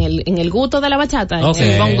acompañan en el guto de la bachata, en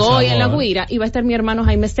el bongo y en la guira, y va a estar mi hermano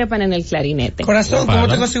Jaime Estepan en en el clarinete. Corazón, ¿cómo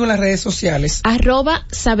te consigo en las redes sociales?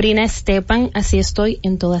 @Sabrina Estepan, así estoy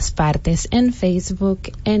en todas partes, en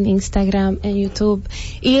Facebook, en Instagram, en YouTube.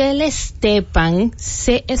 Y el Estepan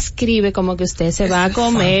se escribe como que usted se va a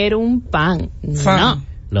comer un pan.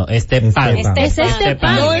 No, este pan. Este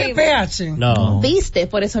pan. No es PH. No. ¿Viste?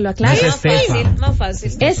 Por eso lo aclaro. Más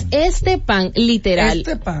fácil. Es este pan, literal.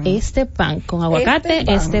 Este pan. Con aguacate,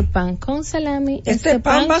 este pan con salami. Este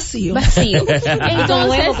pan vacío.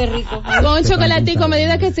 Entonces, qué rico. con chocolatico, a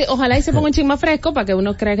medida que ojalá y se ponga un chin más fresco para que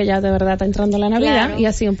uno crea que ya de verdad está entrando la Navidad. Claro. Y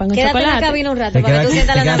así un pan con chocolate. Quédate en la cabina un rato para que tú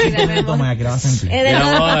sientas la Navidad. De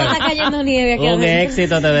verdad está cayendo nieve aquí. Un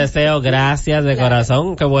éxito te deseo, gracias de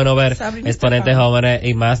corazón. Qué bueno ver exponentes jóvenes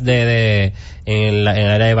y más en el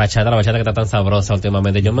área de bachata, la bachata que está tan sabrosa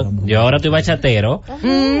últimamente. Yo ahora estoy bachatero.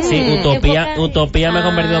 Sí, Utopía me ha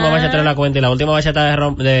convertido en más bachatero en la cuenta, y la última bachata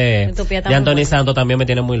de Anthony Santos también me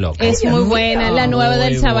tiene muy loco. Es muy buena, la nueva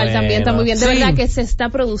del Chaval también está muy bien. De verdad que se está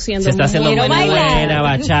produciendo. Se está haciendo muy buena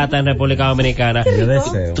bachata en República Dominicana.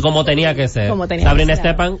 Como tenía que ser. Sabrina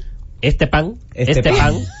Estepan. Este pan,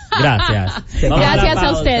 gracias. Gracias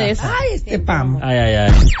a ustedes. Este pan.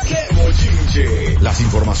 ¡Qué bochinche! Las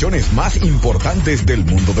informaciones más importantes del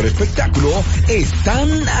mundo del espectáculo están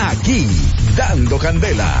aquí. Dando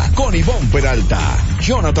Candela con Ivonne Peralta,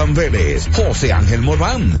 Jonathan Vélez, José Ángel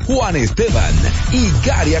Morván, Juan Esteban y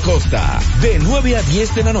Gary Acosta. De 9 a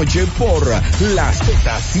 10 de la noche por la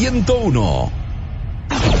Z101.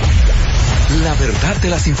 La verdad de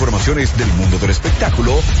las informaciones del mundo del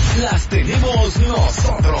espectáculo las tenemos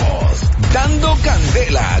nosotros. Dando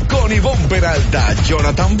Candela con Ivonne Peralta,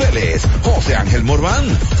 Jonathan Vélez, José Ángel Morván,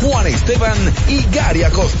 Juan Esteban y Gary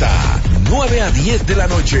Acosta. 9 a 10 de la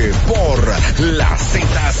noche por la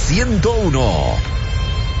Z101.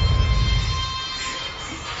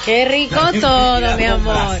 Qué rico todo, mi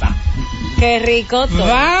amor. Qué rico todo.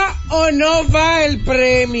 ¿Va o no va el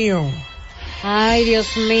premio? Ay, Dios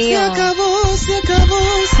mío. Se acabó.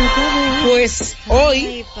 Pues hoy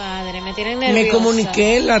Ay, padre, me tienen nerviosa. me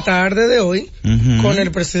comuniqué en la tarde de hoy con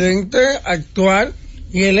el presidente actual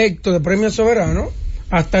y electo de Premio Soberano,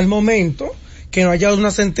 hasta el momento que no haya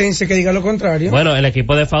una sentencia que diga lo contrario. Bueno, el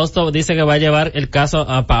equipo de Fausto dice que va a llevar el caso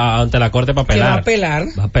ante la corte para apelar.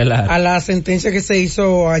 Que va a apelar a la sentencia que se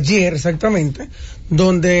hizo ayer, exactamente,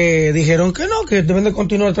 donde dijeron que no, que deben de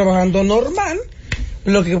continuar trabajando normal.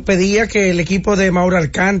 Lo que pedía que el equipo de Mauro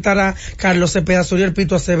Alcántara, Carlos Cepeda Suriel,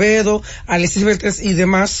 Pito Acevedo, Alexis Beltrés y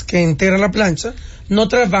demás que integran la plancha no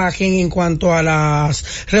trabajen en cuanto a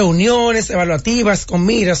las reuniones evaluativas con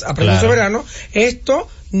miras a Premio Soberano. Esto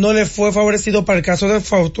no le fue favorecido para el caso de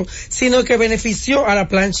Fausto, sino que benefició a la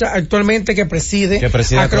plancha actualmente que preside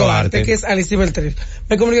a Croarte, que es Alexis Beltrés.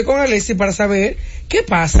 Me comuniqué con Alexis para saber qué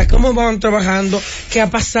pasa, cómo van trabajando, qué ha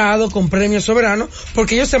pasado con Premio Soberano,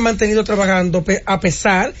 porque ellos se han mantenido trabajando a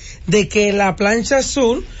pesar de que la plancha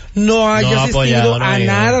azul no haya asistido a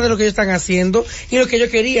nada de lo que ellos están haciendo, y lo que ellos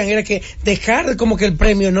querían era que dejar como que el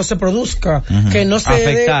premio no se produzca, que no se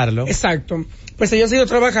afectarlo. Exacto. Pues ellos han ido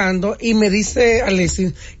trabajando y me dice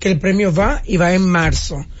Alexis que el premio va en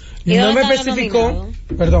marzo. No me especificó,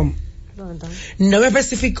 no me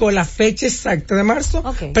especificó la fecha exacta de marzo,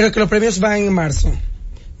 pero que los premios van en marzo.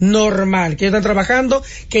 Normal, que ellos están trabajando,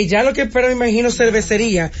 que ya lo que espero, me imagino,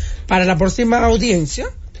 cervecería para la próxima audiencia,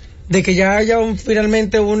 de que ya haya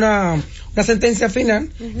finalmente una sentencia final,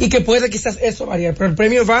 y que puede quizás eso variar, pero el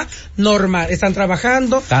premio va normal. Están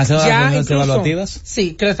trabajando. ¿Están haciendo ya reuniones evaluativas?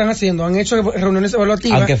 Sí, que lo están haciendo. Han hecho reuniones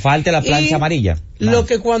evaluativas. Aunque falte la plancha amarilla. Lo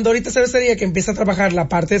que cuando ahorita cervecería, que empieza a trabajar la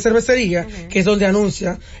parte de cervecería, que es donde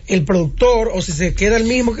anuncia el productor, o si se queda el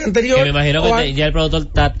mismo que anterior. Que me imagino que ya el productor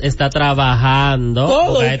está trabajando.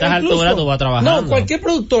 Todo, porque a estas alturas tú vas trabajando. No, cualquier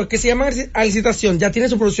productor que se llama a licitación ya tiene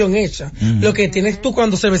su producción hecha. Lo que tienes tú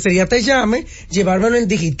cuando cervecería te llame, llevármelo en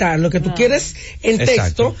digital. Lo que tú quieres en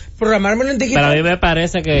texto, programármelo en digital. Pero a mí me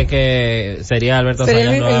parece que sería Alberto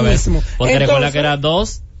Sayas nueva vez. Porque recuerda que era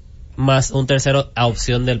 2 más un tercero a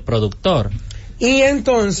opción del productor. Y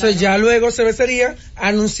entonces ya luego cervecería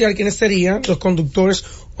anunciar quiénes serían los conductores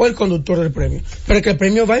o el conductor del premio. Pero que el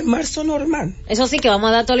premio va en marzo normal. Eso sí, que vamos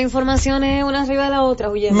a dar toda la información una arriba de la otra,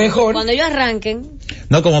 Guillermo. Mejor. Cuando ellos arranquen.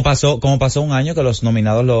 No, como pasó un año que los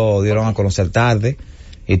nominados lo dieron a conocer tarde.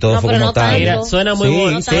 Y todo fue como tal. Mira, suena muy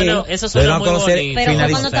bonito. Eso suena muy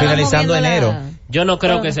bonito. Finalizando enero. Yo no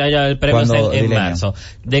creo que se haya el premio en marzo.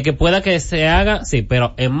 De que pueda que se haga, sí,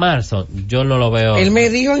 pero en marzo yo no lo veo. Él me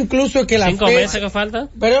dijo incluso que 5 meses que falta.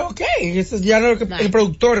 Pero eso es ya el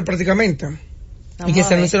productor prácticamente. Y que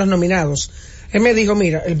se anuncian los nominados. Él me dijo,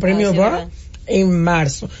 mira, el premio va en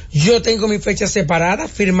marzo. Yo tengo mi fecha separada,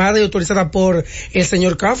 firmada y autorizada por el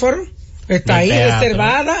señor Cáfaro, Está ahí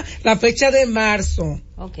reservada la fecha de marzo.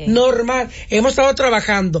 Okay. Normal. Hemos estado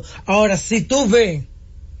trabajando. Ahora, si tú ves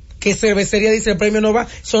que cervecería dice el premio no va,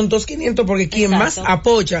 son 2.500 porque quien más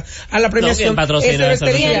apoya a la premiación es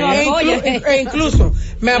cervecería. Incluso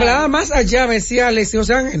me hablaba más allá, me decía Alexis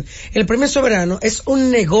José Ángel, el premio soberano es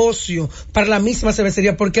un negocio para la misma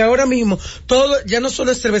cervecería, porque ahora mismo todo, ya no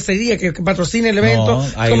solo es cervecería que patrocina el evento,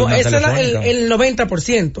 como ese es el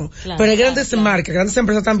 90%, pero hay grandes marcas, grandes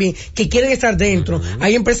empresas también que quieren estar dentro.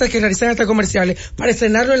 Hay empresas que realizan hasta comerciales para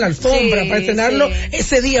estrenarlo en la alfombra, para estrenarlo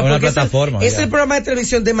ese día, porque es el programa de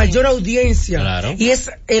televisión de mayor audiencia, y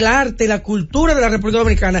es el arte, la cultura de la República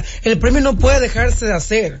Dominicana. El premio no puede dejarse de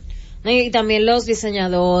hacer. Y también los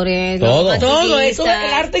diseñadores, todo eso, el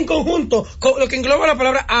arte en conjunto, lo que engloba la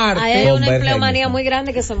palabra arte. Hay una empleomanía muy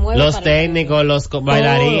grande que se mueve. Los técnicos, los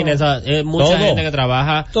bailarines, mucha gente que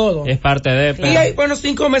trabaja, es parte de. Y hay,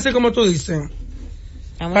 5 meses, como tú dices,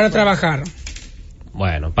 para trabajar.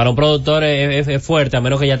 Bueno, para un productor es fuerte, a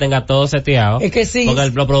menos que ya tenga todo seteado. Es que sí. Porque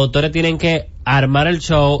los productores tienen que armar el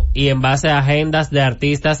show y en base a agendas de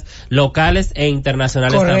artistas locales e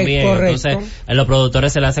internacionales también. Correcto. Entonces, a los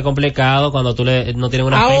productores se les hace complicado cuando tú no tienes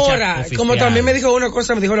una fecha oficial. Como también me dijo una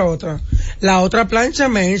cosa, me dijo la otra. La otra plancha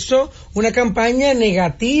me hizo una campaña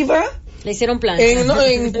negativa. Le hicieron plancha.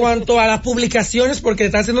 En cuanto a las publicaciones, porque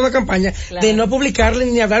están haciendo una campaña de no publicarle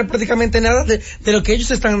ni hablar prácticamente nada de lo que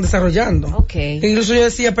ellos están desarrollando. Okay. Incluso yo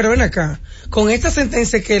decía, pero ven acá, con esta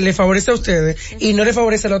sentencia que le favorece a ustedes y no le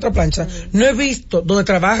favorece a la otra plancha, no he visto donde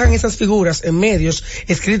trabajan esas figuras en medios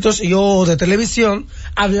escritos o de televisión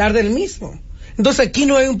hablar del mismo. Entonces aquí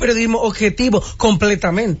no hay un periodismo objetivo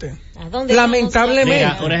completamente. Lamentablemente.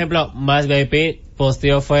 Mira, un ejemplo, más VIP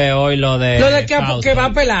posteó fue hoy lo de Fausto, que va a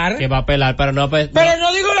apelar. Que va a apelar, pero no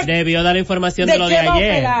digo debió dar la información de lo de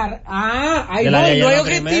ayer. Ahí no hay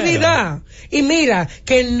objetividad. Y mira,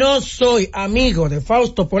 que no soy amigo de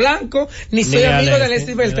Fausto Polanco, ni soy amigo de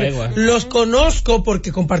Alexis Beltrán. Los conozco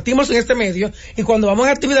porque compartimos en este medio, y cuando vamos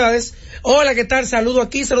a actividades, hola, ¿qué tal? Saludo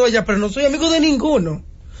aquí, saludo allá, pero no soy amigo de ninguno.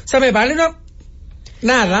 O sea, me vale nada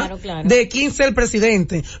de quién sea el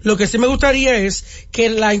presidente. Lo que sí me gustaría es que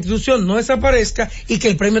la institución no desaparezca y que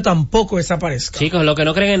el premio tampoco desaparezca. Chicos, lo que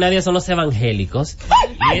no creen en nadie son los evangélicos,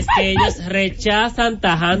 y es que ellos rechazan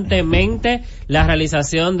tajantemente la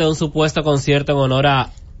realización de un supuesto concierto en honor a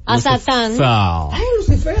Satán.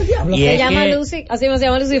 Lucifer, el diablo. Se llama Lucy, así se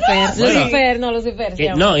llama Lucifer.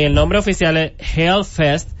 Lucifer. No, y el nombre oficial es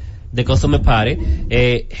Hellfest de Costume Party.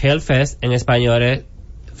 Hellfest en español es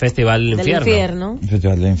Festival del Infierno.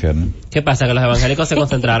 Festival del Infierno. ¿Qué pasa? Que los evangélicos se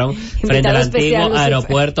concentraron frente al antiguo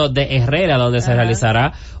aeropuerto de Herrera, donde se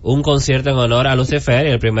realizará un concierto en honor a Lucifer, y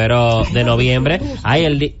el 1 de noviembre hay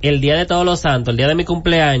el Día de Todos los Santos, el día de mi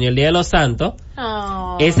cumpleaños, el Día de los Santos.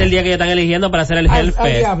 Es el día que ya están eligiendo para hacer el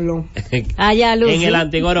Hellfest en el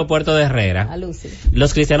antiguo aeropuerto de Herrera.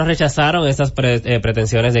 Los cristianos rechazaron estas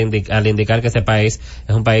pretensiones al indicar que este país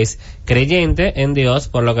es un país creyente en Dios,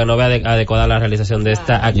 por lo que no ve adecuada la realización de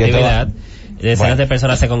esta actividad. Decenas de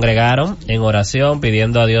personas se congregaron en oración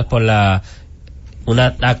pidiendo a Dios por una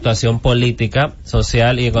actuación política,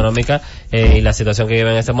 social y económica, y la situación que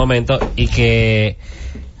vive en este momento, y que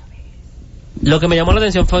lo que me llamó la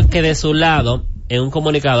atención fue que de su lado, en un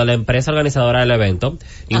comunicado, la empresa organizadora del evento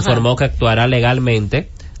informó que actuará legalmente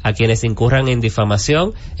a quienes incurran en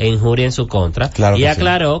difamación e injuria en su contra, y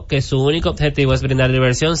aclaró que su único objetivo es brindar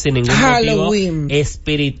diversión sin ningún motivo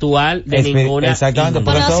espiritual de ninguna. Exactamente,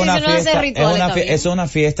 porque eso es una fiesta, es una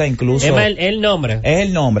fiesta incluso. Es el nombre. Es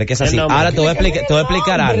el nombre, que es así. Ahora te voy a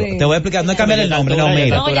explicar algo. Te voy a explicar, no es cambiar el nombre, no,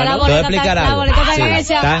 mira. Te voy a explicar algo.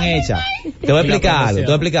 Están hechas. Te voy a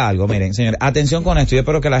explicar algo. Miren, señores, atención con esto. Yo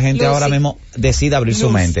espero que la gente ahora mismo decida abrir su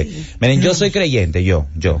mente. Miren, yo soy creyente,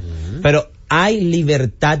 pero hay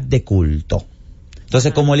libertad de culto.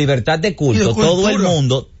 Entonces, como libertad de culto, todo el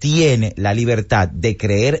mundo tiene la libertad de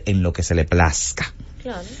creer en lo que se le plazca.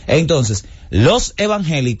 Claro. Entonces, los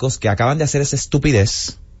evangélicos que acaban de hacer esa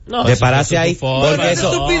estupidez, de pararse ahí, porque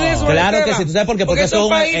eso, claro que sí, ¿tú sabes por qué? Porque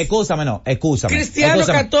eso es un, escúchame. Cristiano,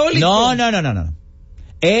 católico. No.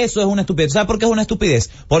 Eso es una estupidez. ¿Sabes por qué es una estupidez?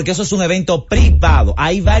 Porque eso es un evento privado.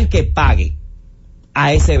 Ahí va el que pague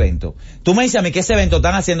a ese evento. Tú me dices a mí que ese evento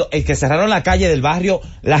están haciendo, el que cerraron la calle del barrio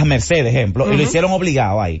Las Mercedes, ejemplo, y lo hicieron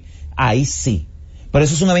obligado ahí sí. Pero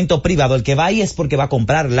eso es un evento privado. El que va ahí es porque va a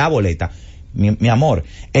comprar la boleta. mi amor,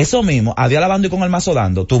 eso mismo, a día lavando y con el mazo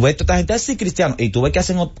dando, tú ves toda esta gente así cristiano, y tú ves que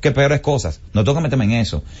hacen que peores cosas, no tengo que meterme en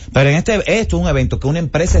eso, pero esto es un evento que una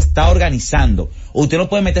empresa está organizando, usted no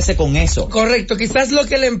puede meterse con eso. Correcto, quizás lo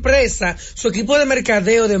que la empresa, su equipo de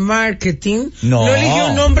mercadeo, de marketing, no eligió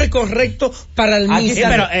un nombre correcto para el mismo,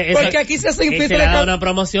 porque aquí se hace una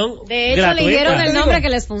promoción de hecho gratuita. eligieron el nombre que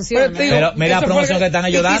les funciona. Pero mira la promoción que están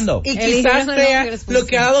ayudando. Y quizás sea lo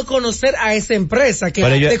que ha dado a conocer a esa empresa, que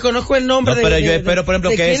desconozco el nombre pero yo espero, por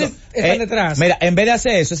ejemplo, que eso están detrás. Mira, en vez de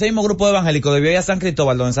hacer eso, ese mismo grupo de evangélicos debió ir a San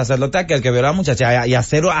Cristóbal, donde el sacerdote aquel que violó a la muchacha, y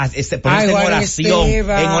hacer ponerse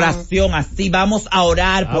en oración, así vamos a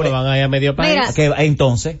orar por van ahí a medio país.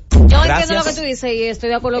 Entonces, yo entiendo lo que tú dices y estoy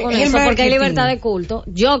de acuerdo con eso, porque hay libertad de culto.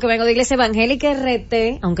 Yo que vengo de iglesia evangélica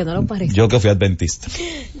RT, aunque no lo parezca. Yo que fui adventista.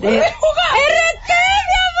 RT, mi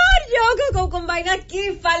amor, yo con vaina aquí,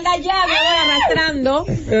 falda allá, me voy arrastrando.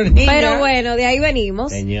 Pero bueno, de ahí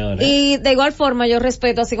venimos. Señora. Y de igual forma yo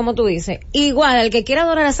respeto, así como tú dices. Igual, el que quiera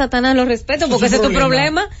adorar a Satanás lo respeto, porque ese es tu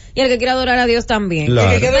problema, y el que quiera adorar a Dios también.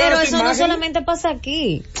 Claro. Pero eso no solamente pasa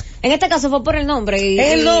aquí. En este caso fue por el nombre y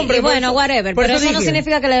bueno, whatever, pero eso no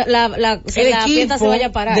significa que la fiesta se vaya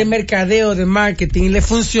a parar. De mercadeo, de marketing, le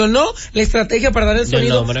funcionó la estrategia para dar el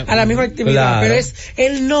sonido a la misma actividad, pero es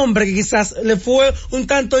el nombre que quizás le fue un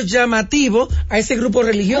tanto llamativo a ese grupo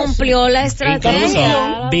religioso. Cumplió la estrategia.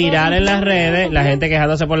 Incluso viral en las redes, la gente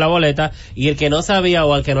quejándose por la boleta, y el que no sabía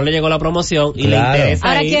o al que no le llegó la promoción y le interesa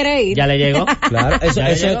ahora quiere ir. Ya le llegó. Claro, eso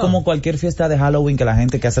es como cualquier fiesta de Halloween que la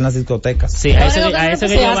gente que hace en las discotecas. Sí, a eso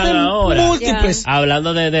que llevan ahora. Múltiples.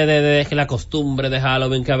 Hablando de que la costumbre de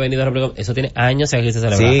Halloween que ha venido a República, eso tiene años que aquí se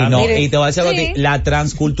celebra. Sí, no, y te voy a decir algo aquí, la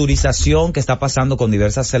transculturización que está pasando con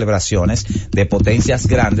diversas celebraciones de potencias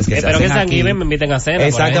grandes que se hacen que San aquí. me inviten a cena.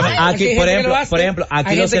 Exactamente. Aquí, por ejemplo,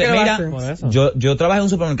 aquí mira, yo trabajé en un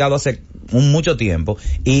supermercado hace mucho tiempo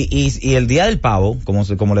y el día del pavo,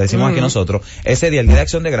 como le decimos aquí nosotros, ese día, el día de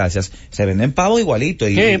Acción de Gracias, se venden pavos igualitos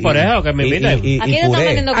por eso que me inviten.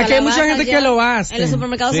 Aquí hay mucha gente que lo hace. En los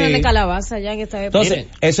supermercados se vende calabaza ya en esta época. Entonces,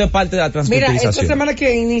 eso es parte de la transculturización. Mira, esta semana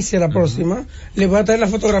que inicia la próxima, le voy a traer la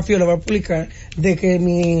fotografía, lo voy a publicar, de que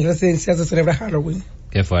mi residencia se celebra Halloween.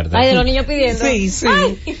 Qué fuerte. Ay, de los niños pidiendo. Sí.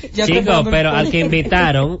 Chicos, pero al que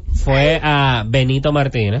invitaron fue a Benito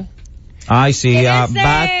Martínez. Ay, sí, a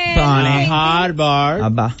Bad Bunny. A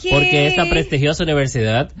Harvard. Porque esta prestigiosa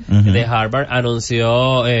universidad de Harvard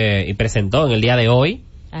anunció y presentó en el día de hoy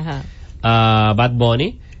a Bad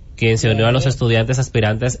Bunny, quien se unió a los estudiantes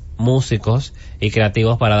aspirantes músicos y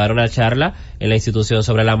creativos para dar una charla en la institución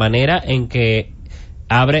sobre la manera en que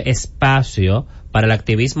abre espacio para el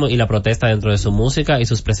activismo y la protesta dentro de su música y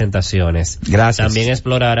sus presentaciones. Gracias. También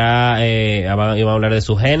explorará, iba a hablar de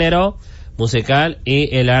su género musical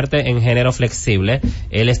y el arte en género flexible.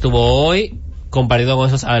 Él estuvo hoy compartido con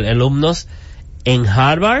esos alumnos en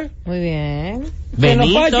Harvard. Muy bien.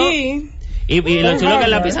 Benito. Y lo chulo que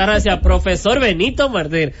en la pizarra decía profesor Benito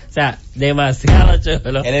Martín. O sea, demasiado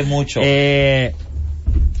chulo. Él es mucho.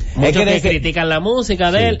 Muchos que critican la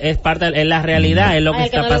música de él, es parte de la realidad, es lo que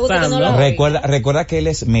está pasando. Recuerda que él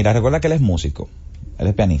es músico, él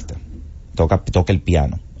es pianista, toca el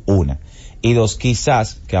piano, una. Y dos,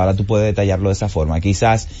 quizás, que ahora tú puedes detallarlo de esa forma,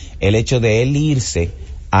 quizás el hecho de él irse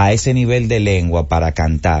a ese nivel de lengua para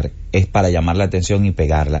cantar es para llamar la atención y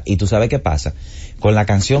pegarla. Y tú sabes qué pasa, con la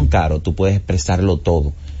canción Caro tú puedes expresarlo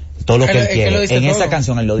todo lo que él quiere. En esa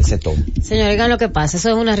canción él lo dice todo. Señor, oigan lo que pasa, eso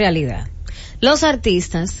es una realidad. Los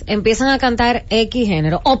artistas empiezan a cantar X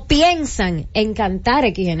género o piensan en cantar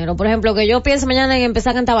X género. Por ejemplo, que yo pienso mañana en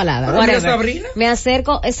empezar a cantar balada. Me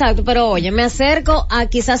acerco, exacto, pero oye, me acerco a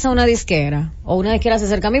quizás a una disquera o una disquera se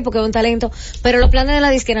acerca a mí porque es un talento, pero los planes de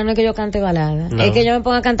la disquera no es que yo cante balada, es que yo me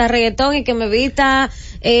ponga a cantar reggaetón y que me vista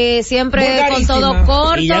siempre con todo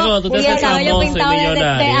corto y el cabello pintado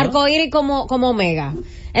de arcoíris como Omega.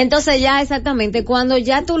 Entonces ya exactamente, cuando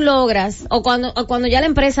ya tú logras, o cuando ya la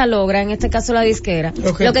empresa logra, en este caso la disquera,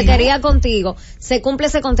 lo que quería contigo, se cumple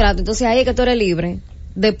ese contrato, entonces ahí es que tú eres libre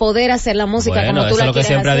de poder hacer la música como tú la quieres hacer. Eso es lo que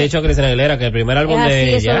siempre ha dicho Cristina Aguilera, que el primer álbum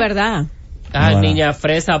de ella. Eso es verdad. Niña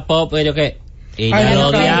fresa, pop, ello que... Y ella lo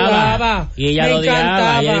odiaba. Y ella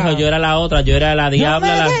dijo, yo era la otra, yo era la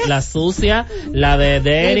diabla, la sucia, la de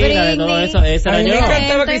Derry, la de todo eso. Esa era yo. Me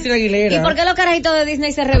encantaba Cristina Aguilera. ¿Y por qué los carajitos de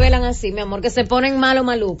Disney se revelan así, mi amor? Que se ponen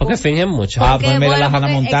malucos. Porque fingen mucho. Pues mira la Hannah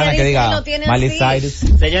Montana que diga Miley Cyrus.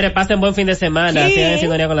 Señores, pasen buen fin de semana. Sigan en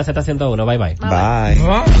sintonía con la Z101. Bye. Bye.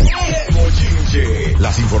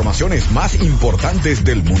 Las informaciones más importantes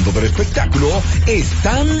del mundo del espectáculo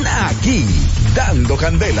están aquí. Dando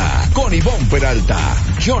Candela con Ivonne Peralta,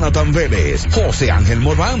 Jonathan Vélez, José Ángel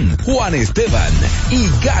Morván, Juan Esteban y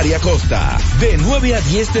Gary Acosta. De 9 a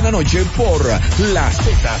 10 de la noche por la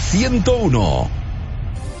Z101.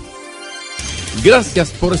 Gracias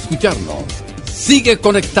por escucharnos. Sigue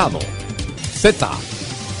conectado. Z